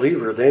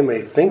non-believer, they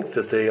may think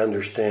that they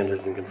understand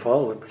it and can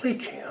follow it, but they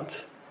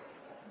can't.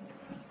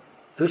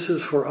 This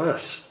is for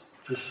us.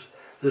 This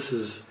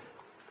is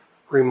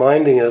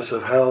reminding us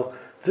of how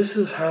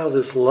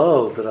this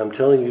love that I'm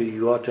telling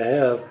you ought to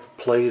have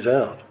plays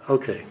out.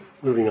 Okay,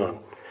 moving on.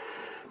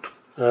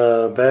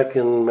 Back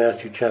in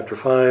Matthew chapter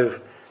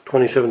 5,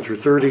 27 through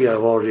 30,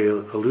 I've already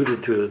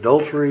alluded to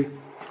adultery.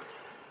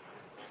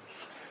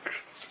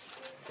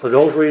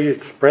 Adultery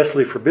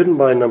expressly forbidden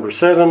by number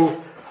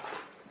 7,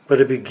 but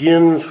it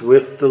begins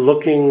with the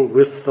looking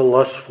with the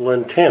lustful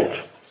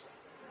intent.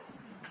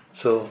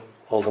 So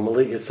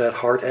ultimately, it's that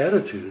heart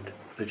attitude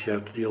that you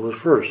have to deal with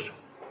first.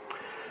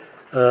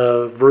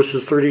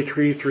 Verses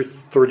 33 through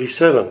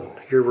 37.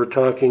 Here we're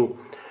talking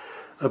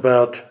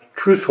about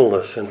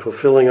truthfulness and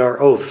fulfilling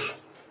our oaths,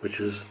 which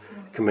is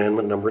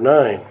commandment number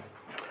 9.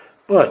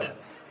 But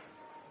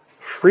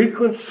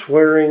frequent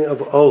swearing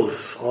of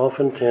oaths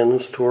often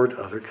tends toward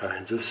other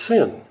kinds of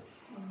sin.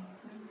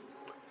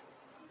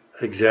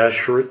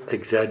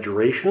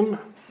 Exaggeration,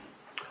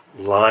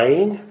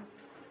 lying,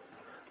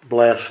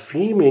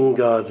 blaspheming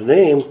God's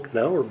name.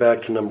 Now we're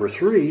back to number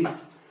 3.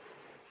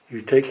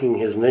 You're taking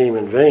his name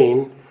in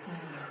vain.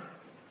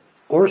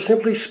 Or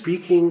simply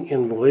speaking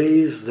in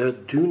ways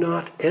that do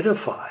not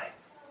edify.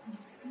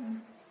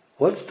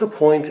 What's the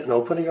point in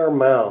opening our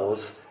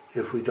mouths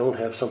if we don't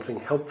have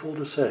something helpful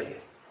to say?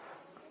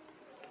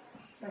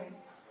 Right.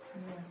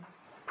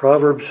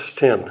 Proverbs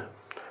 10.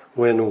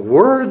 When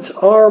words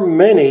are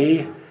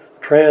many,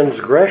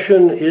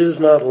 transgression is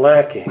not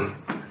lacking,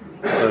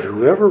 but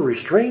whoever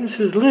restrains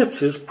his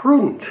lips is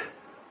prudent.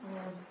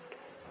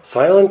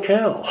 Silent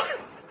Cal.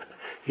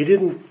 He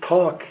didn't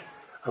talk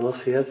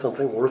unless he had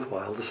something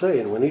worthwhile to say.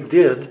 And when he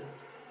did,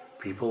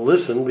 people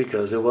listened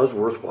because it was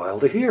worthwhile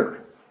to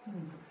hear.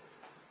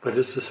 But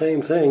it's the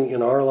same thing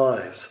in our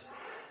lives.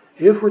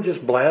 If we're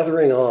just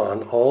blathering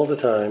on all the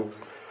time,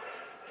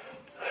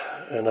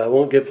 and I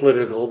won't get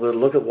political, but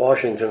look at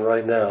Washington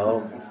right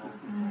now.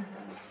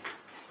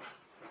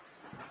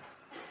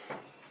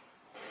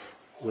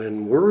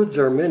 When words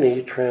are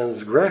many,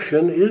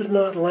 transgression is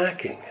not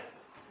lacking.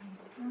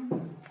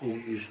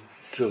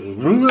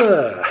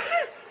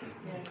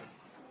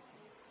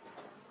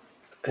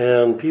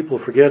 And people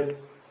forget,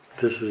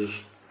 this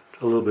is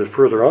a little bit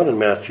further on in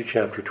Matthew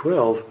chapter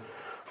 12,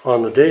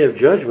 on the day of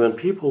judgment,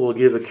 people will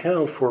give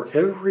account for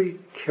every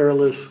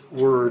careless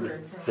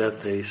word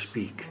that they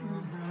speak.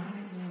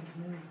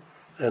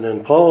 And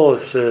then Paul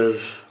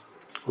says,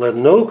 let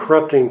no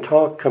corrupting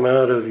talk come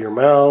out of your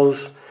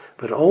mouths,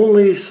 but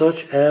only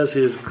such as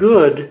is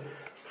good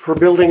for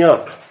building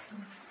up,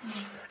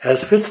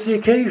 as fits the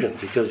occasion,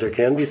 because there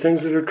can be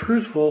things that are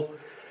truthful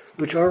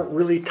which aren't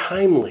really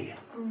timely.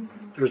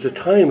 There's a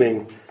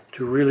timing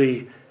to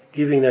really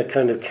giving that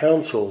kind of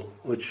counsel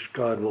which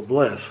God will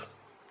bless.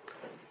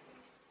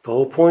 The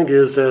whole point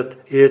is that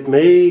it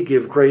may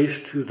give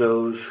grace to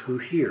those who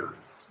hear.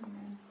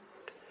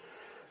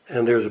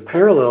 And there's a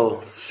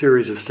parallel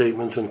series of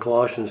statements in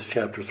Colossians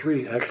chapter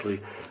 3. Actually,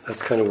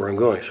 that's kind of where I'm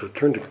going. So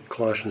turn to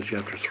Colossians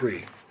chapter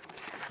 3.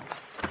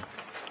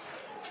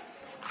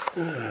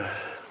 One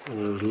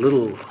of those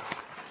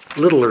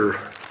littler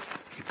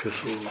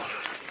epistles.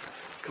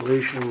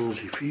 Galatians,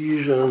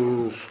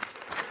 Ephesians,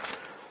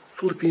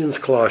 Philippians,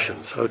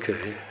 Colossians.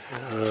 Okay,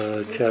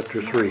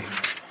 chapter 3.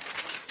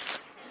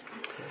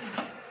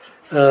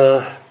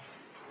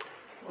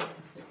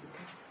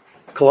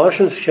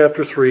 Colossians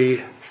chapter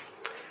 3,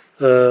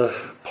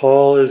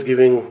 Paul is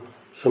giving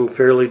some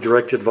fairly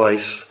direct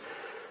advice.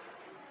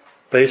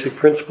 Basic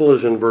principle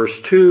is in verse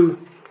 2.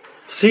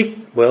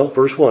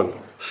 Verse 1.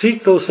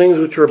 Seek those things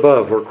which are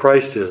above, where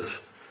Christ is.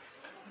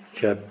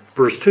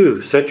 Verse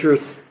 2. Set your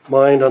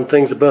mind on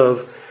things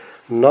above,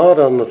 not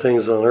on the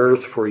things on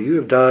earth, for you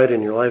have died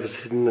and your life is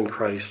hidden in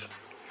Christ.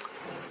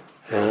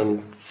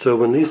 And so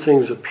when these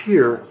things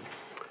appear,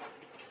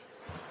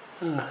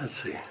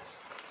 Let's see.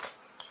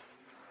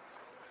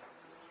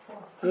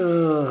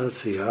 Let's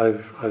see. I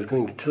was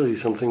going to tell you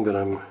something, but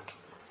I'm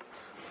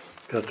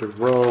got the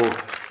wrong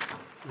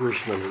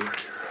verse number here.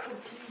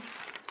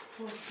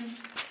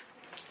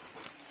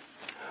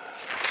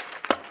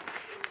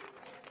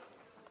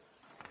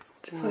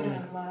 Put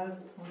in love,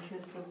 which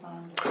is the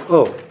bond.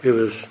 Oh, it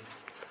was.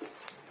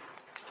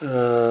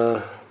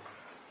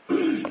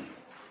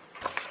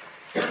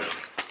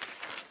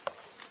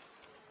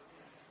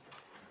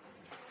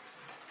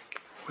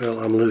 Well,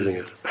 I'm losing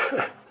it.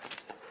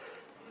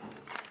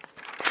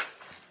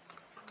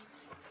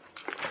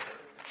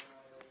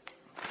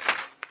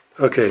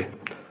 Okay,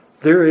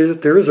 there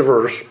is a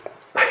verse.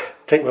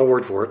 Take my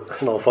word for it,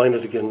 and I'll find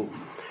it again.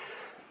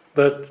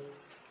 But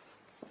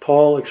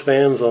Paul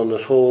expands on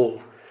this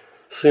whole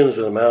sins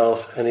of the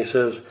mouth, and he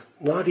says,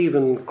 not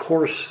even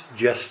coarse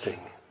jesting,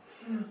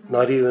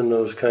 not even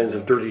those kinds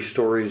of dirty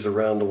stories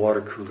around the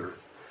water cooler.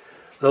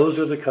 Those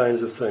are the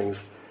kinds of things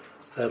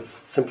that's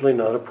simply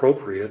not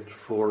appropriate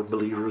for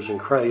believers in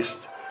Christ.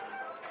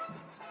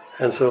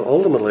 And so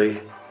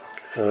ultimately,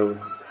 I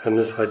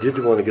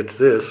did want to get to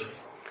this,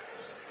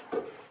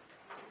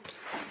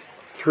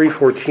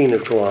 3:14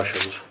 of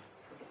Colossians.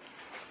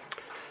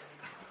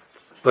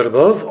 But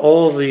above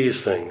all these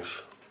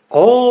things,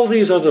 all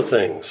these other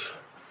things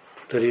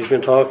that he's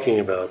been talking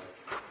about,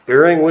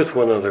 bearing with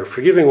one another,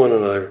 forgiving one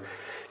another,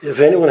 if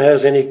anyone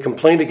has any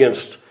complaint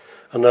against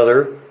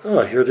another,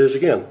 here it is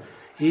again,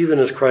 even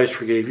as Christ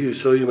forgave you,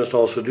 so you must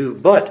also do.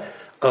 But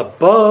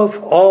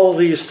above all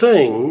these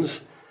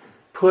things,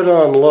 put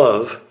on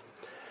love.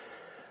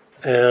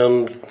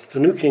 And the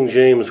New King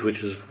James,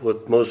 which is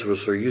what most of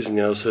us are using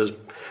now, says,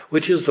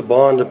 which is the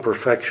bond of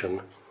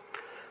perfection.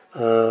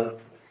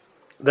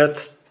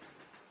 That's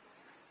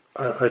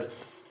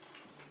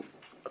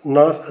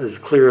not as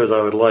clear as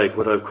I would like.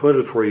 What I've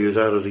quoted for you is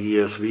out of the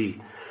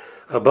ESV.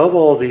 Above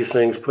all these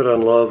things, put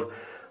on love,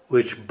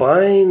 which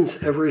binds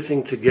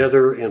everything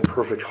together in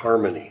perfect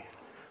harmony.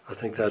 I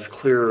think that's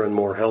clearer and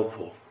more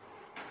helpful.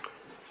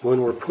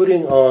 When we're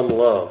putting on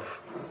love,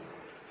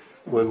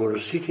 when we're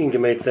seeking to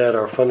make that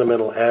our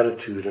fundamental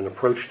attitude and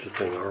approach to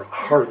things, our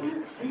heart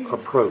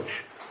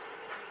approach,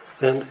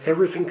 then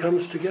everything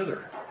comes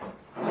together.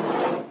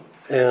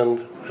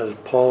 And as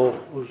Paul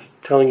was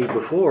telling you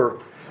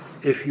before,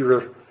 if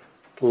you're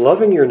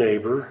loving your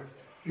neighbor,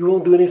 you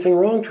won't do anything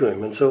wrong to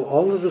him. And so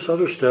all of this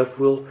other stuff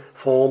will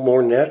fall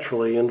more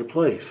naturally into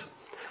place.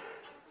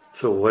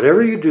 So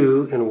whatever you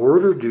do in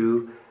word or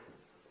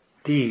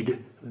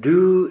deed,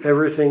 do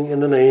everything in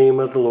the name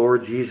of the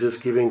Lord Jesus,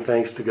 giving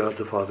thanks to God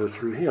the Father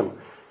through him.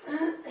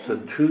 The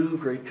two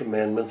great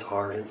commandments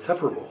are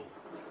inseparable.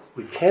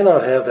 We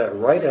cannot have that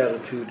right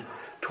attitude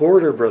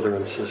toward our brother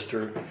and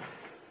sister,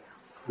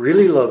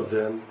 really love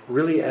them,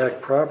 really act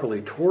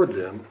properly toward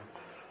them,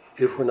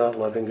 if we're not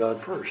loving God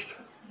first.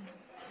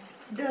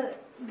 The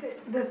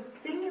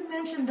thing you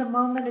mentioned a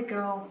moment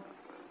ago,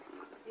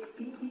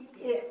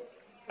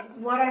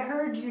 what I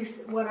heard you,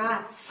 what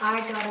I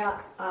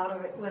got out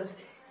of it was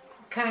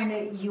kind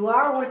of, you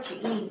are what you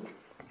eat.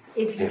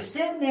 If you're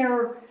sitting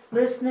there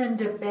listening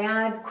to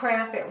bad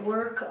crap at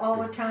work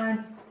all the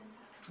time,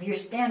 you're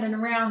standing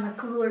around the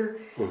cooler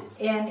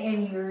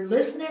and you're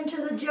listening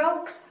to the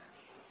jokes,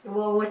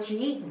 well, what you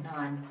eating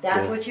on?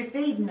 That's what you're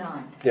feeding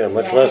on. Yeah,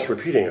 much less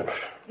repeating them.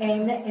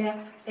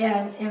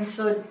 And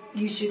so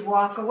you should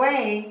walk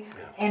away.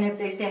 And if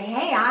they say,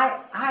 hey,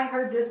 I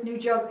heard this new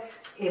joke,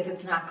 if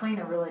it's not clean,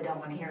 I really don't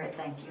want to hear it,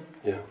 thank you.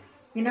 Yeah.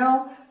 You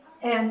know?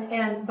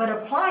 But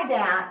apply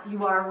that,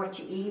 you are what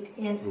you eat,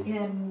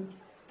 in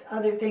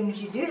other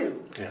things you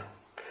do. Yeah.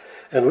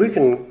 And we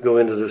can go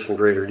into this in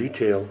greater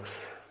detail,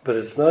 but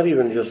it's not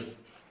even just,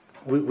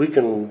 we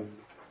can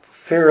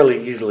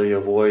fairly easily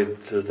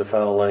avoid the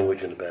foul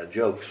language and the bad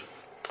jokes.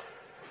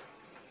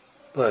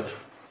 But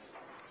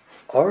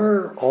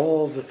are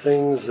all the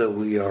things that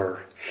we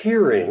are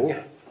hearing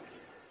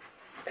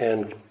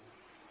and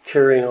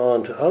carrying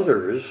on to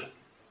others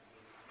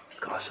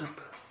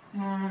gossip?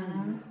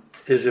 Mm-hmm.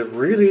 Is it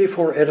really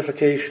for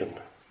edification?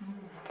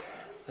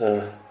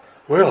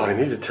 Well, I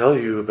need to tell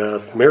you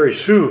about Mary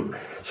Sue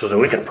so that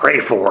we can pray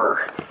for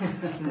her.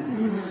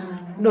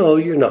 No,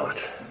 you're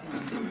not.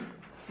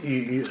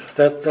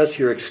 That's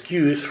your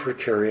excuse for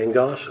carrying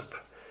gossip.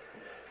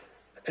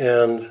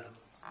 And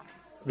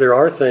there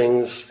are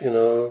things,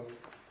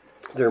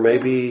 there may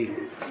be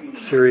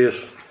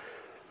serious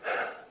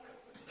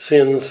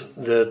sins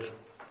that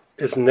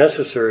it's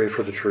necessary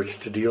for the church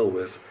to deal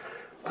with.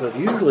 But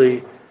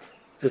usually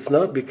it's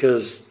not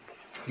because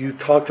you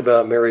talked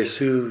about Mary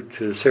Sue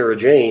to Sarah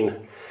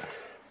Jane.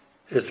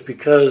 It's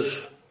because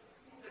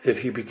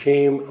if you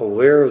became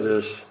aware of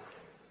this,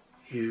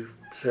 you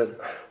said,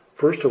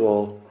 first of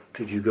all,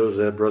 did you go to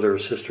that brother or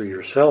sister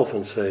yourself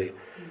and say,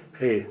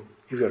 hey,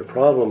 you've got a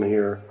problem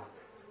here,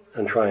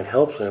 and try and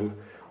help them?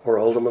 Or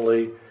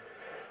ultimately,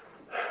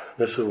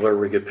 this is where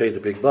we get paid the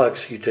big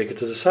bucks, you take it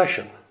to the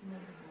session.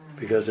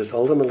 Because it's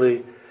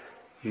ultimately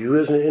you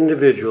as an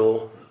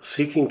individual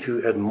seeking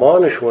to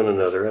admonish one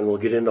another, and we'll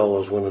get into all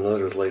those one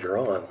another's later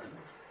on.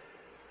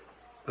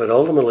 But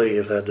ultimately,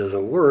 if that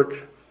doesn't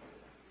work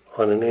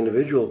on an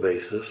individual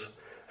basis,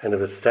 and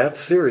if it's that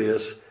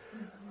serious,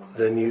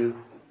 then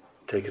you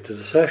take it to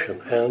the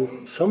session.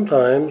 And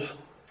sometimes,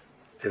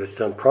 if it's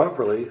done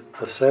properly,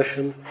 a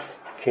session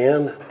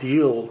can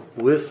deal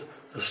with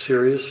a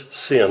serious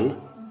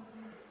sin,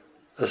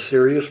 a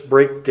serious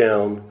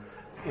breakdown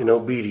in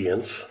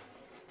obedience,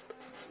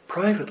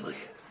 privately.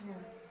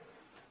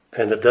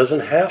 And it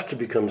doesn't have to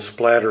become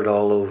splattered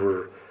all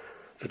over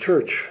the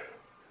church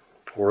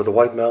or the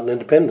White Mountain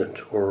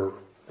Independent or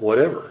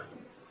whatever.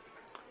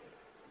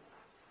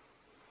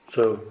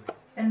 So,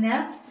 And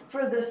that's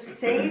for the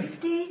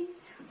safety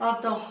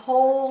of the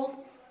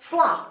whole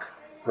flock.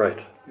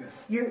 right.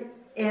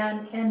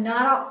 And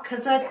not,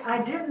 because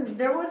I didn't,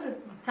 there was a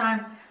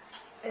time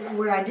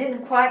where I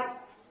didn't quite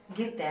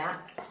get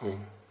that.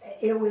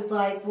 It was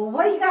like, well,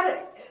 what do you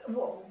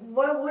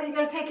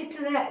got to take it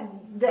to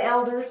the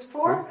elders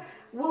for?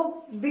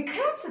 Well,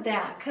 because of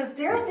that, because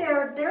they're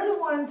the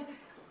ones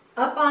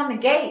up on the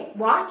gate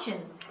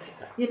watching,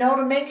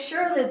 to make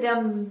sure that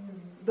them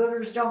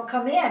boogers don't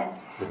come in.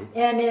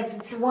 And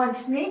if one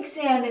sneaks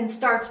in and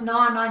starts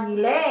gnawing on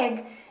your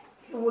leg,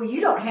 well,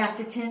 you don't have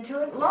to tend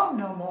to it long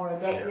no more.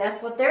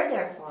 That's what they're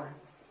there for.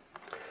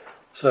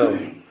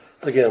 So,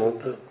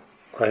 again,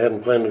 I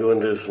hadn't planned to go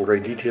into this in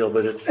great detail,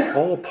 but it's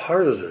all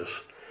part of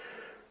this.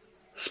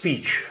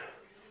 Speech.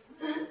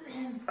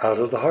 Out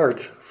of the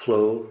heart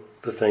flow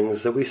the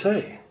things that we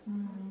say.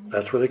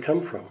 That's where they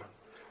come from.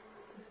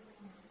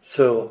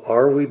 So,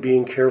 are we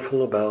being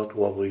careful about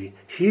what we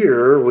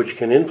hear, which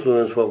can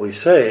influence what we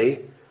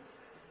say?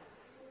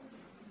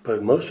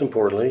 But most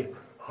importantly,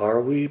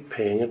 are we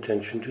paying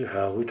attention to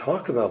how we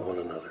talk about one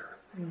another?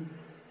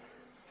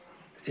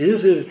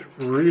 Is it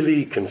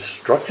really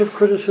constructive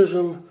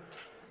criticism,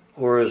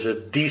 or is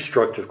it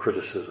destructive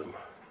criticism?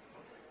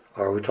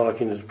 Are we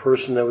talking to the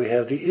person that we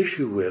have the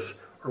issue with,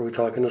 or are we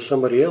talking to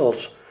somebody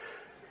else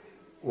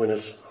when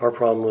it's our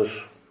problem with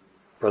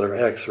Brother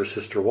X or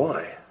Sister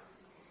Y?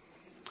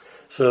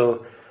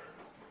 So,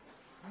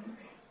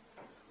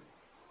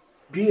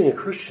 being a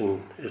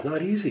Christian is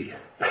not easy.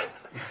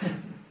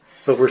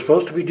 But we're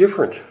supposed to be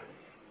different.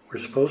 We're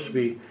supposed to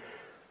be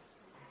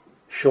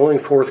showing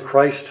forth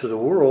Christ to the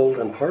world,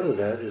 and part of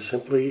that is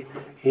simply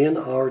in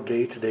our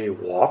day-to-day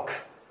walk.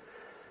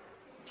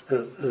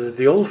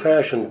 The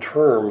old-fashioned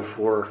term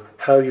for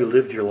how you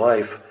lived your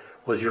life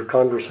was your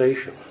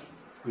conversation.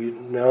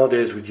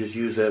 Nowadays we just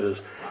use that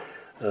as,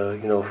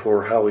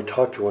 for how we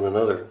talk to one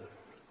another,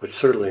 which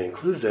certainly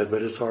includes that,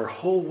 but it's our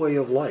whole way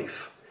of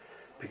life.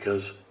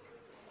 Because,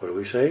 what do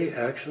we say?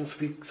 Actions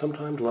speak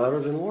sometimes louder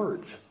than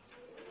words.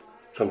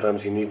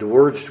 Sometimes you need the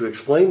words to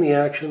explain the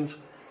actions,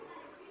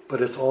 but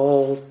it's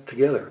all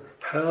together.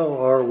 How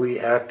are we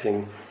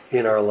acting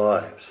in our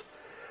lives?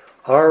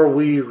 Are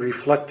we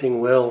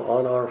reflecting well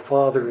on our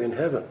Father in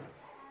heaven?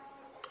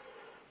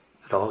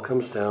 It all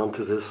comes down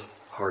to this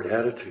heart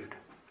attitude.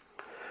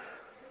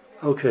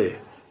 Okay,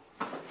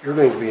 you're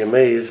going to be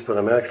amazed, but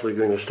I'm actually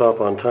going to stop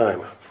on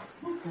time.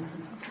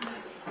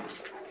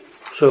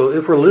 So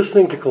if we're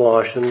listening to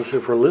Colossians,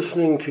 if we're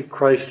listening to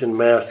Christ in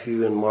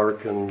Matthew and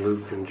Mark and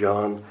Luke and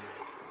John,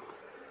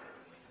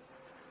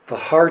 the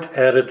heart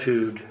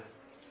attitude,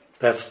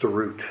 that's the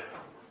root.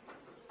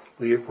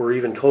 We're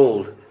even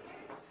told,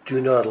 do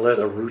not let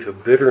a root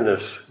of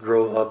bitterness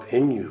grow up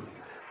in you,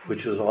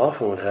 which is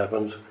often what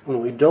happens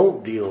when we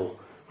don't deal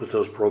with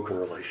those broken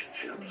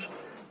relationships.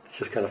 It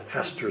just kind of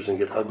festers and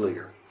gets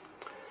uglier.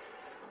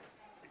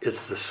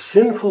 It's the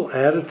sinful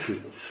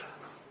attitudes.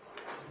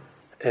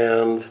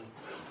 And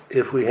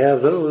if we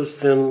have those,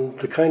 then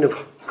the kind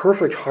of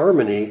perfect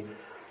harmony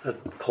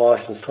that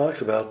Colossians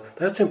talks about,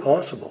 that's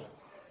impossible.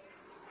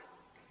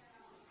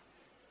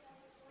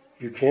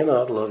 You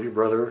cannot love your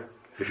brother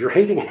if you're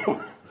hating him,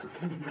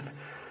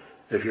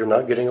 if you're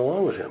not getting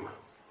along with him.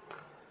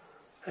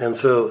 And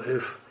so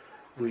if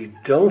we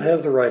don't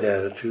have the right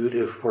attitude,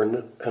 if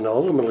we're and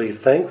ultimately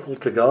thankful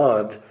to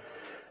God,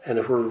 and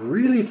if we're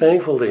really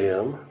thankful to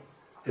him,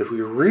 if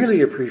we really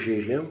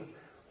appreciate him,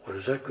 what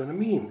is that going to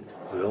mean?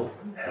 We'll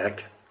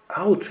act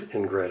out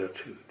in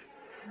gratitude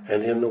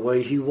and in the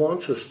way he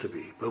wants us to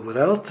be. But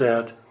without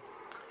that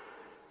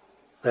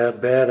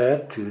bad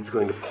attitude is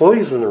going to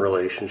poison the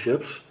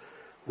relationships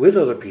with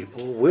other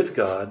people, with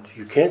God.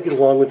 You can't get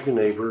along with your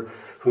neighbor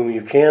whom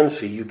you can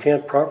see. You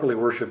can't properly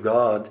worship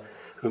God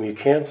whom you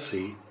can't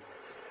see,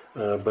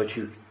 but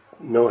you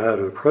know how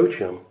to approach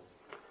him.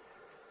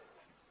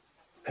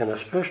 And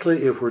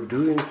especially if we're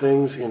doing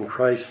things in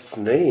Christ's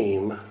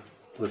name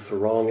with the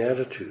wrong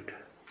attitude.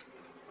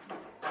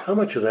 How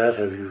much of that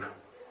have you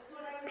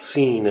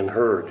seen and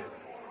heard?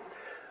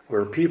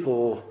 Where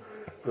people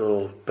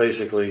will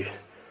basically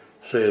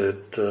say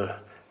that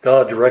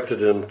God directed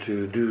them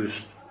to do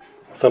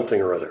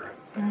something or other.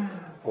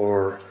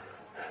 Or,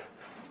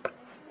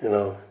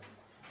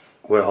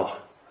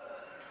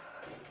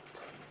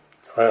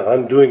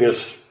 I'm doing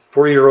this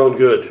for your own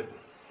good,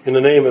 in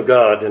the name of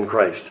God and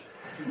Christ.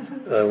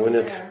 When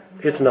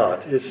it's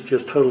not. It's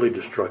just totally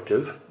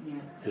destructive.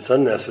 It's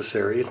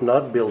unnecessary. It's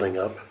not building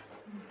up.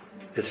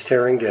 It's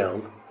tearing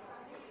down.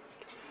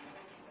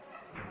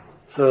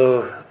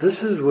 So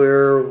this is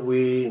where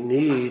we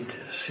need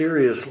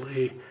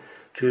seriously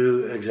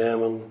to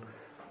examine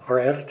our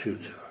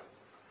attitudes.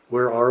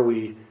 Where are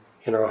we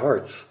in our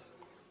hearts?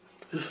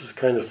 This is the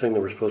kind of thing that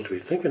we're supposed to be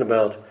thinking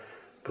about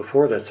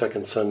before that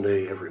second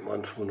Sunday every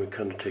month when we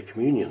come to take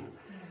communion.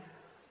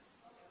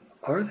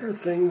 Are there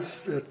things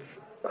that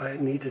I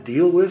need to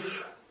deal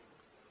with?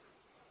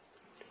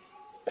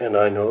 And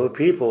I know of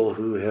people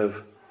who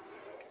have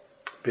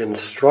been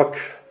struck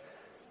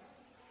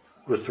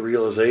with the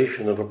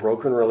realization of a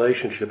broken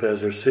relationship as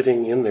they're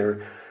sitting in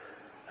there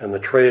and the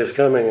tray is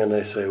coming and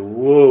they say,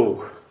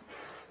 whoa,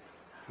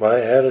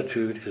 my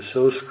attitude is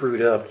so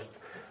screwed up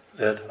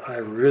that I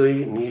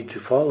really need to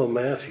follow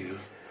Matthew,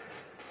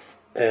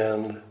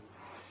 and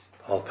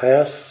I'll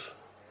pass.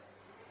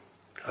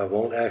 I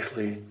won't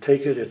actually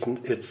take it.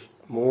 It's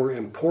more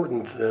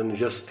important than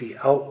just the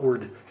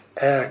outward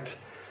act.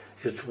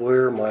 It's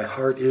where my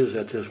heart is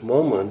at this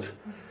moment,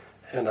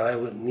 and I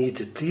would need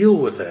to deal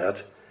with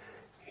that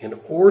in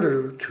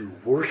order to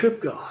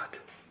worship God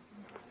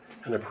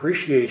and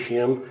appreciate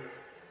Him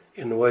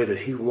in the way that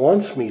He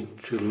wants me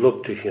to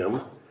look to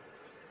Him.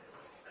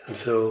 And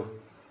so,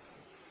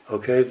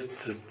 okay,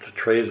 the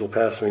trays will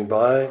pass me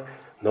by.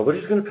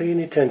 Nobody's going to pay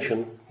any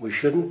attention. We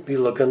shouldn't be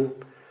looking.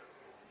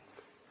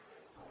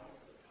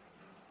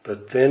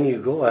 But then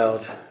you go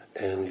out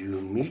and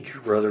you meet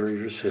your brother or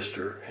your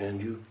sister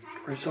and you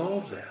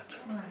resolve that.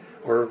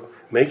 Or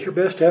make your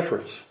best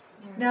efforts.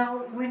 Now,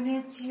 when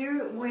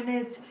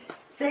it's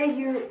say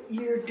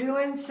you're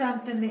doing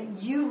something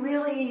that you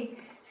really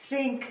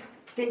think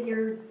that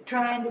you're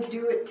trying to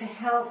do it to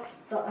help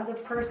the other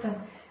person,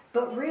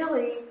 but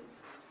really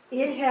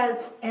it has,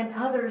 and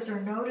others are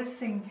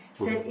noticing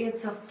that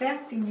it's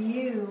affecting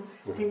you,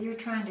 that you're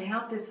trying to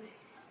help this.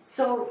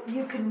 So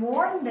you can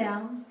warn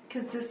them,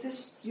 because this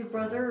is your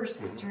brother or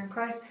sister in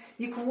Christ.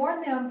 You can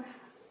warn them,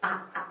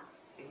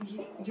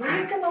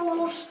 you're looking a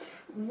little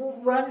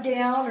run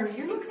down, or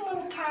you're looking a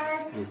little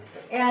tired,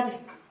 and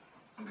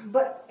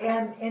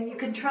you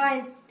can try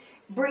and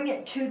bring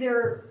it to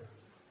their,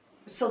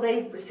 so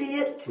they see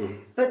it,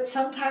 but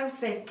sometimes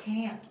they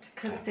can't,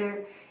 because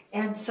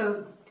and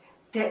so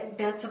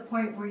that's a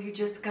point where you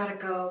just got to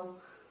go,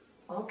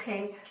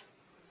 okay,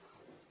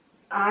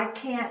 I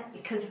can't,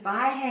 because if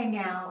I hang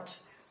out,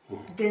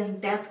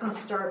 then that's going to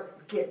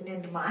start getting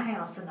into my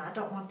house, and I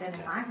don't want that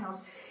in my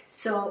house.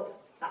 So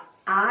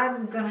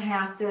I'm going to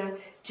have to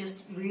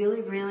just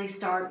really, really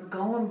start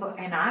going,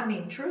 and I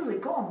mean truly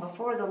going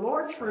before the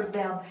Lord for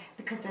them,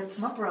 because that's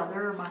my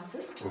brother or my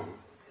sister.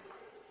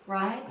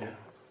 Right? Yeah.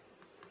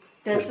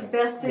 That's the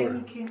best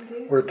thing you can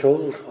do. We're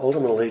told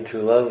ultimately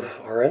to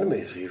love our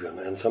enemies even,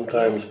 and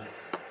sometimes,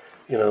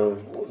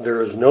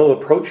 there is no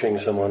approaching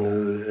someone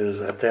who is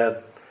at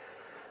that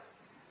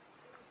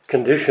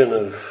condition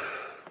of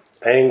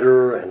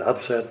anger and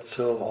upset,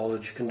 so all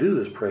that you can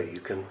do is pray. You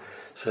can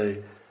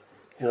say,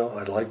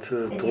 I'd like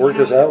to work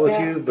this out with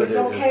you, but it's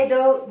okay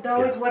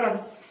though is what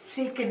I'm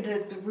seeking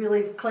to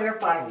really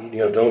clarify.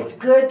 Don't. It's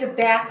good to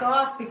back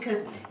off,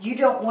 because you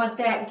don't want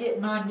that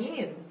getting on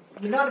you.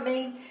 You know what I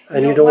mean?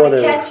 And you don't want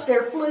to catch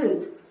their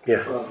flus.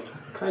 Yeah. Well,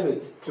 kind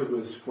of to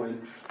Ruth's point,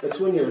 it's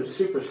when you're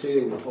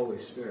superseding the Holy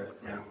Spirit.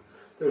 Yeah.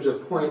 There's a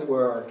point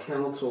where our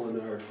counsel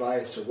and our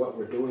advice or what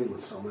we're doing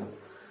with someone,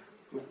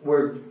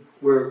 we're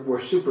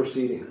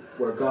superseding,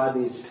 where God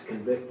needs to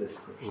convict this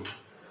person.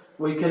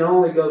 We can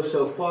only go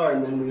so far,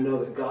 and then we know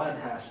that God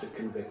has to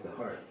convict the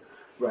heart,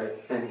 right?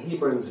 And He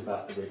brings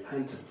about the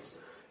repentance.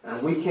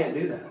 And we can't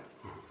do that.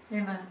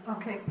 Amen.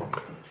 Okay.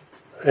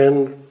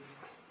 And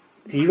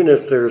even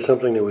if there's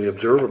something that we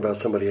observe about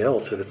somebody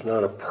else, if it's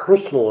not a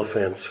personal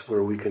offense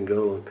where we can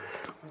go and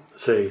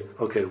say,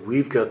 okay,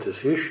 we've got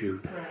this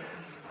issue,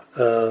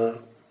 at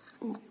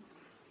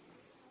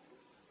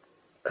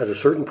a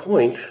certain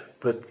point,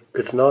 but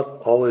it's not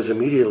always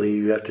immediately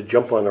you have to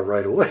jump on it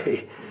right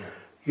away.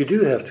 You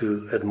do have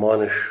to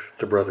admonish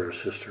the brother or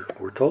sister.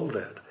 We're told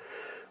that.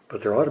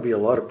 But there ought to be a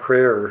lot of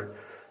prayer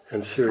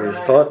and serious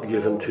thought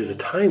given to the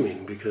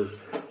timing, because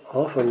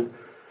often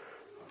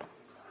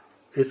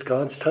it's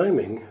God's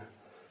timing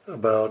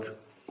about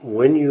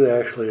when you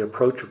actually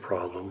approach a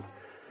problem,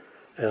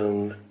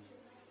 and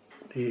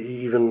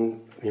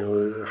even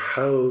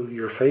how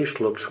your face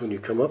looks when you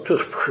come up to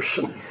the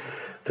person.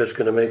 That's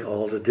going to make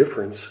all the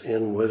difference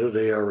in whether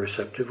they are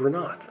receptive or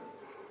not.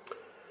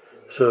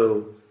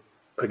 So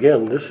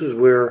again, this is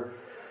where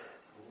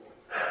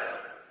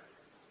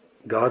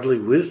godly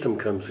wisdom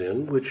comes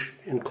in, which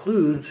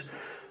includes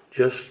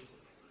just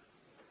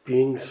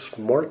being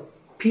smart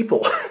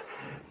people,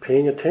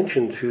 paying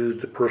attention to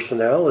the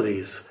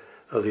personalities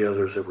of the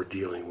others that we're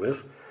dealing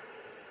with.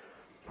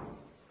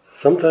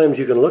 Sometimes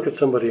you can look at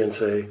somebody and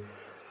say,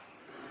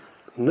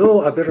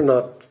 no, I better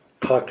not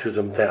talk to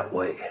them that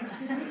way.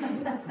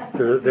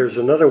 There's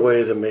another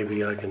way that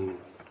maybe I can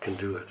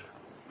do it.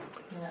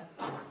 Yeah.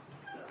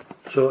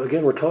 So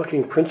again, we're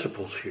talking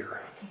principles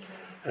here.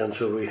 And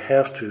so we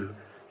have to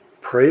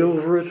pray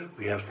over it.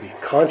 We have to be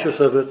conscious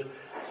of it.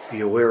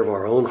 Be aware of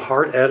our own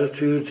heart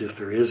attitudes if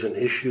there is an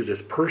issue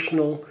that's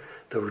personal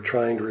that we're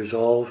trying to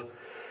resolve.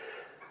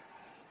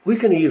 We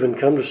can even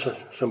come to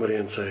somebody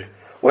and say,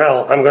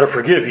 well, I'm going to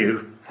forgive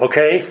you,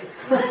 okay?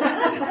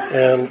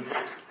 And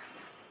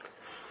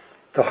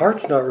the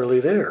heart's not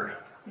really there.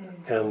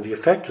 And the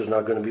effect is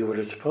not going to be what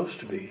it's supposed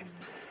to be.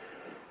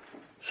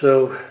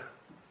 So,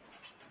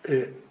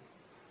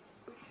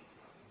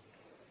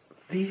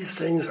 these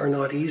things are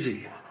not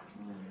easy.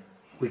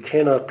 We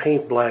cannot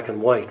paint black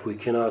and white. We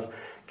cannot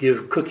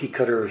give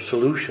cookie-cutter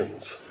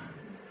solutions.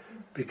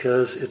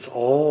 Because it's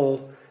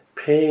all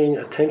paying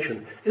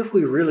attention. If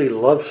we really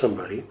love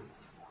somebody,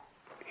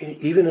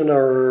 even in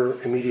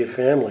our immediate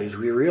families,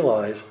 we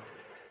realize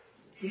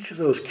each of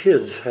those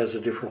kids has a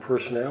different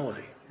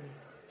personality.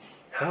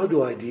 How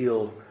do I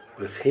deal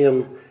with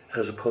him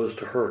as opposed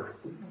to her?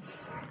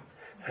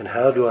 And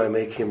how do I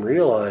make him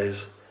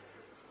realize,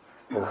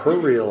 or her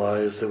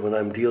realize, that when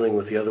I'm dealing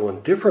with the other one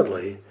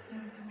differently,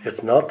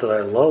 it's not that I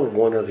love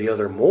one or the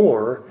other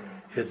more,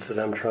 it's that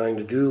I'm trying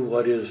to do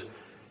what is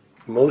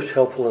most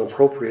helpful and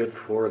appropriate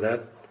for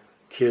that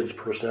kid's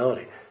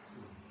personality.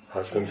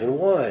 Husbands and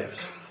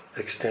wives,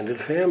 extended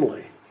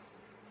family.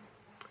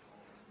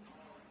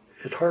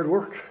 It's hard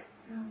work.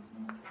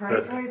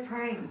 Pray.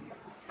 Pray.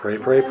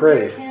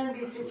 There can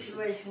be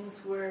situations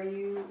where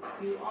you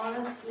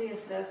honestly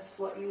assess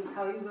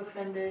how you've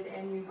offended,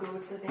 and you go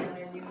to them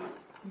and you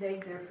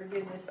beg their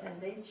forgiveness,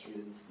 and they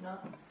choose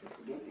not to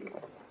forgive you,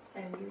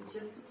 and you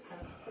just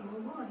have to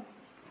move on.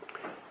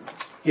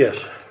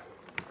 Yes.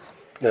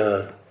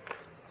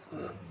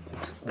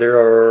 There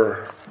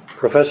are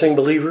professing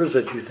believers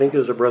that you think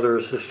is a brother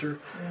or sister,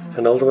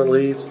 and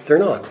ultimately they're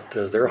not.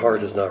 Their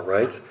heart is not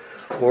right,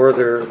 or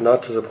they're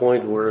not to the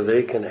point where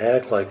they can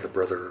act like a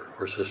brother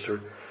or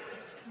sister.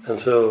 And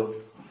so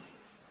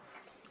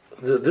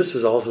this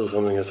is also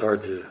something that's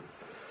hard to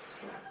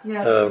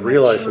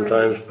realize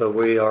sometimes, but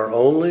we are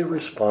only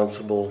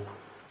responsible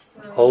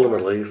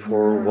ultimately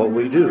for what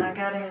we do. I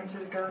got to answer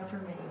to God for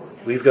me.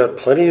 We've got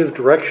plenty of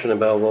direction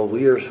about what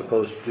we are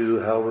supposed to do,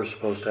 how we're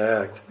supposed to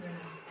act.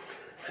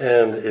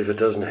 And if it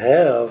doesn't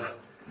have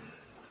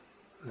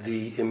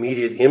the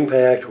immediate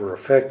impact or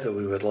effect that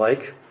we would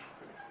like,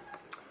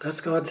 that's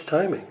God's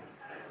timing.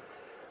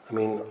 I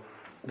mean,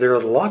 there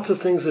are lots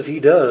of things that he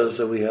does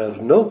that we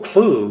have no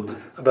clue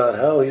about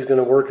how he's going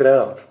to work it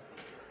out.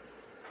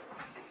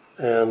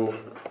 And,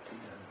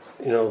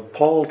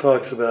 Paul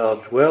talks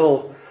about,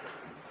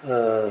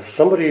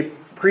 somebody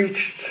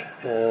preached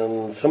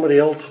and somebody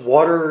else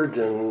watered,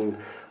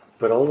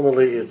 but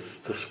ultimately it's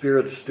the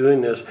Spirit that's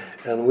doing this,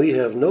 and we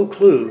have no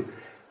clue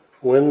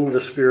when the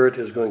Spirit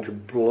is going to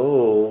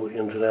blow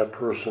into that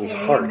person's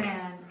heart.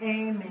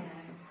 Amen.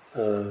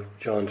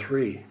 John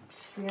 3.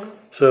 Yep.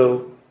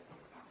 So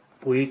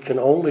we can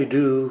only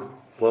do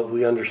what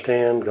we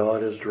understand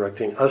God is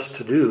directing us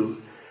to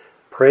do,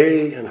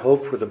 pray and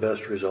hope for the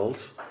best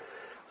results.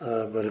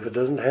 But if it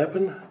doesn't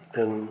happen,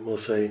 then we'll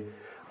say,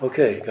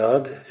 okay,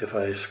 God, if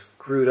I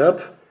screwed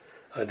up,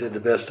 I did the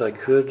best I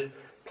could.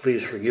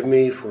 Please forgive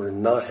me for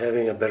not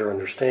having a better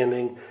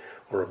understanding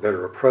or a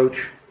better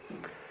approach.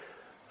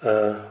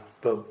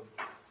 But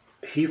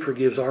he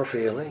forgives our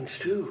failings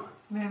too.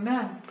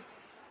 Amen.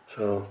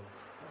 So,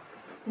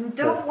 and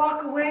don't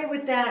walk away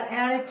with that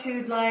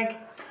attitude like,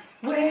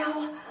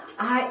 I'm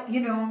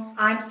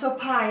so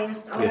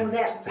pious.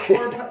 That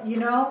poor,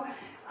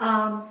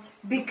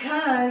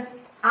 because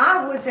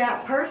I was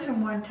that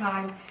person one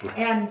time,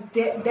 and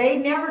they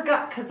never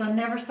got, because I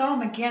never saw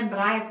them again, but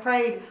I have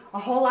prayed a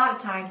whole lot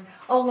of times,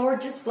 oh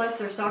Lord, just bless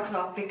their socks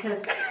off,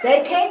 because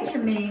they came to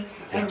me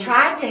and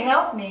tried to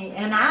help me,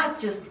 and I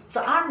was just,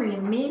 so I'm really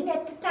mean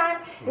at the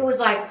time. It was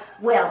like,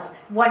 well, it's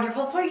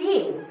wonderful for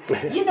you,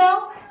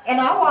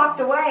 and I walked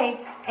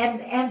away,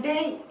 and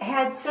they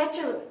had such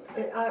a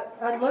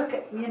look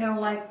at,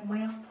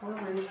 poor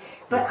Ruth.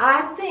 But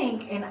I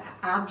think, and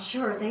I'm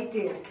sure they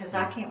did, because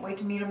I can't wait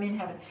to meet them in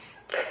heaven.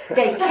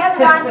 They kept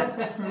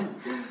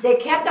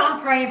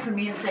on praying for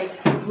me and say,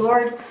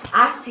 Lord,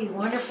 I see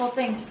wonderful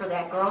things for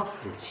that girl.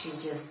 She's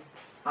just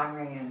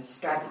hungry and a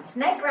striped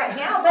snake right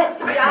now,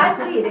 but I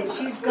see that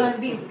she's going to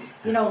be,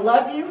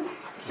 love you.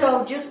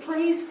 So just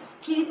please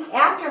keep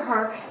after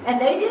her.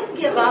 And they didn't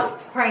give up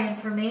praying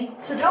for me.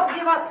 So don't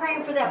give up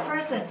praying for that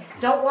person.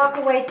 Don't walk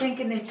away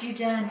thinking that you've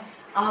done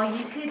all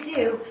you could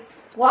do.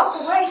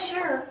 Walk away,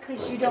 sure,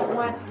 because you don't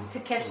want to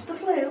catch the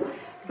flu.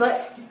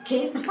 But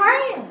keep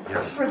praying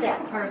for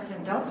that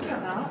person. Don't give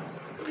up.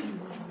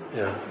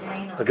 Yeah.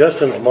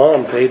 Augustine's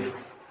mom prayed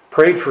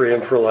for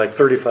him for like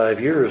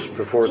 35 years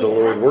before the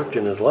Lord worked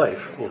in his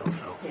life.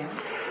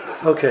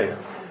 Okay.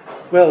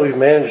 Well, we've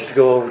managed to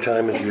go over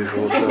time as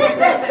usual, so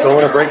don't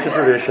want to break the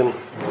tradition.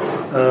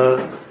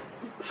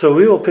 So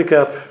we will pick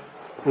up.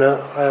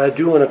 Now, I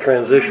do want to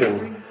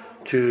transition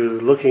to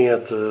looking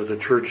at the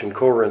church in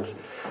Corinth.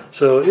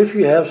 So if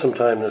you have some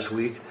time this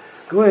week,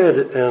 go ahead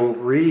and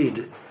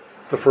read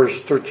the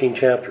first 13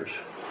 chapters.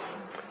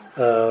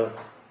 And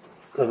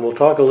we'll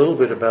talk a little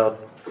bit about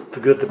the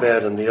good, the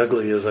bad, and the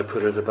ugly, as I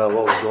put it, about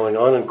what was going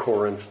on in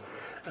Corinth.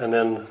 And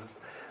then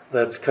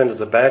that's kind of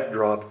the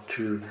backdrop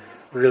to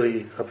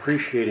really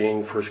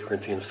appreciating 1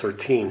 Corinthians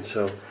 13.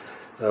 So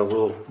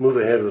we'll move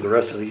ahead with the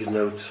rest of these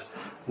notes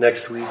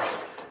next week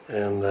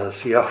and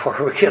see how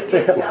far we get It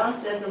there.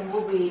 sounds like a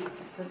movie,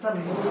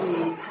 some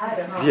movie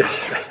title, huh?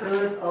 Yes.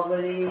 Good,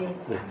 ugly.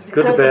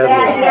 Good to bad.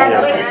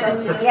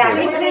 yeah, Yes.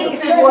 Clint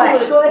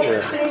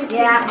Eastwood.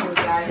 Yeah.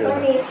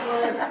 Clint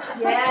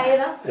Eastwood. Yeah, you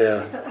know.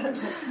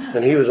 Yeah.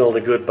 And he was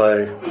only good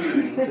by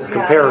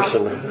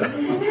comparison.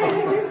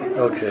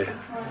 Okay.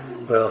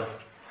 Well,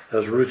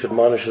 as Ruth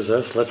admonishes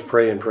us, let's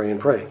pray and pray and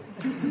pray.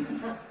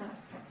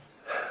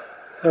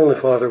 Heavenly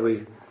Father,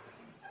 we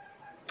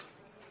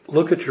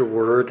look at your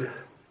word.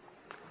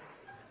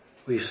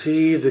 We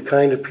see the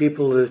kind of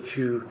people that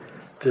you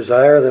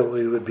desire that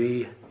we would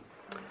be,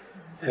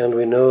 and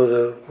we know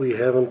that we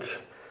haven't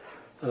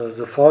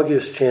the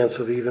foggiest chance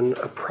of even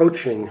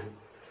approaching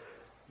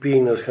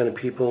being those kind of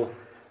people,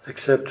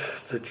 except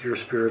that your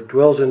Spirit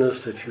dwells in us,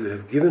 that you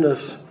have given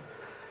us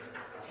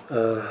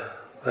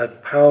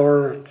that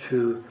power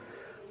to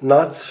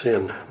not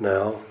sin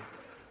now,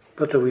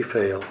 but that we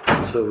fail.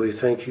 So we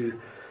thank you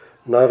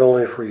not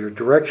only for your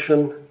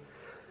direction,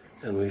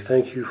 and we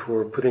thank you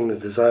for putting the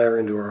desire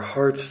into our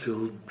hearts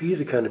to be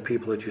the kind of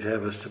people that you'd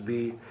have us to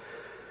be,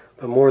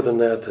 but more than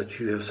that, that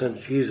you have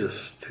sent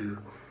Jesus to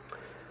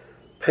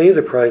pay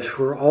the price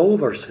for all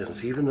of our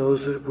sins, even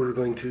those that we're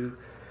going to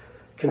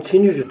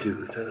continue to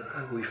do.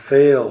 That we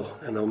fail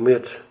and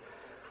omit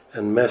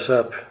and mess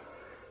up,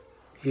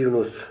 even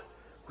with,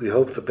 we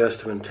hope, the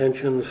best of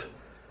intentions,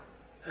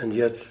 and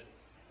yet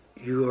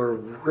you are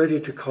ready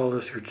to call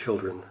us your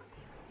children.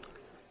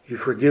 You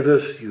forgive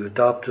us, you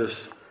adopt us.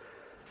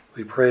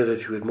 We pray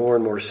that you would more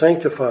and more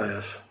sanctify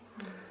us,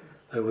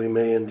 that we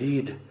may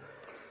indeed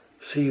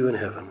see you in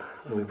heaven.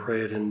 And we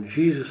pray it in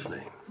Jesus'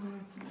 name.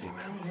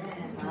 Amen.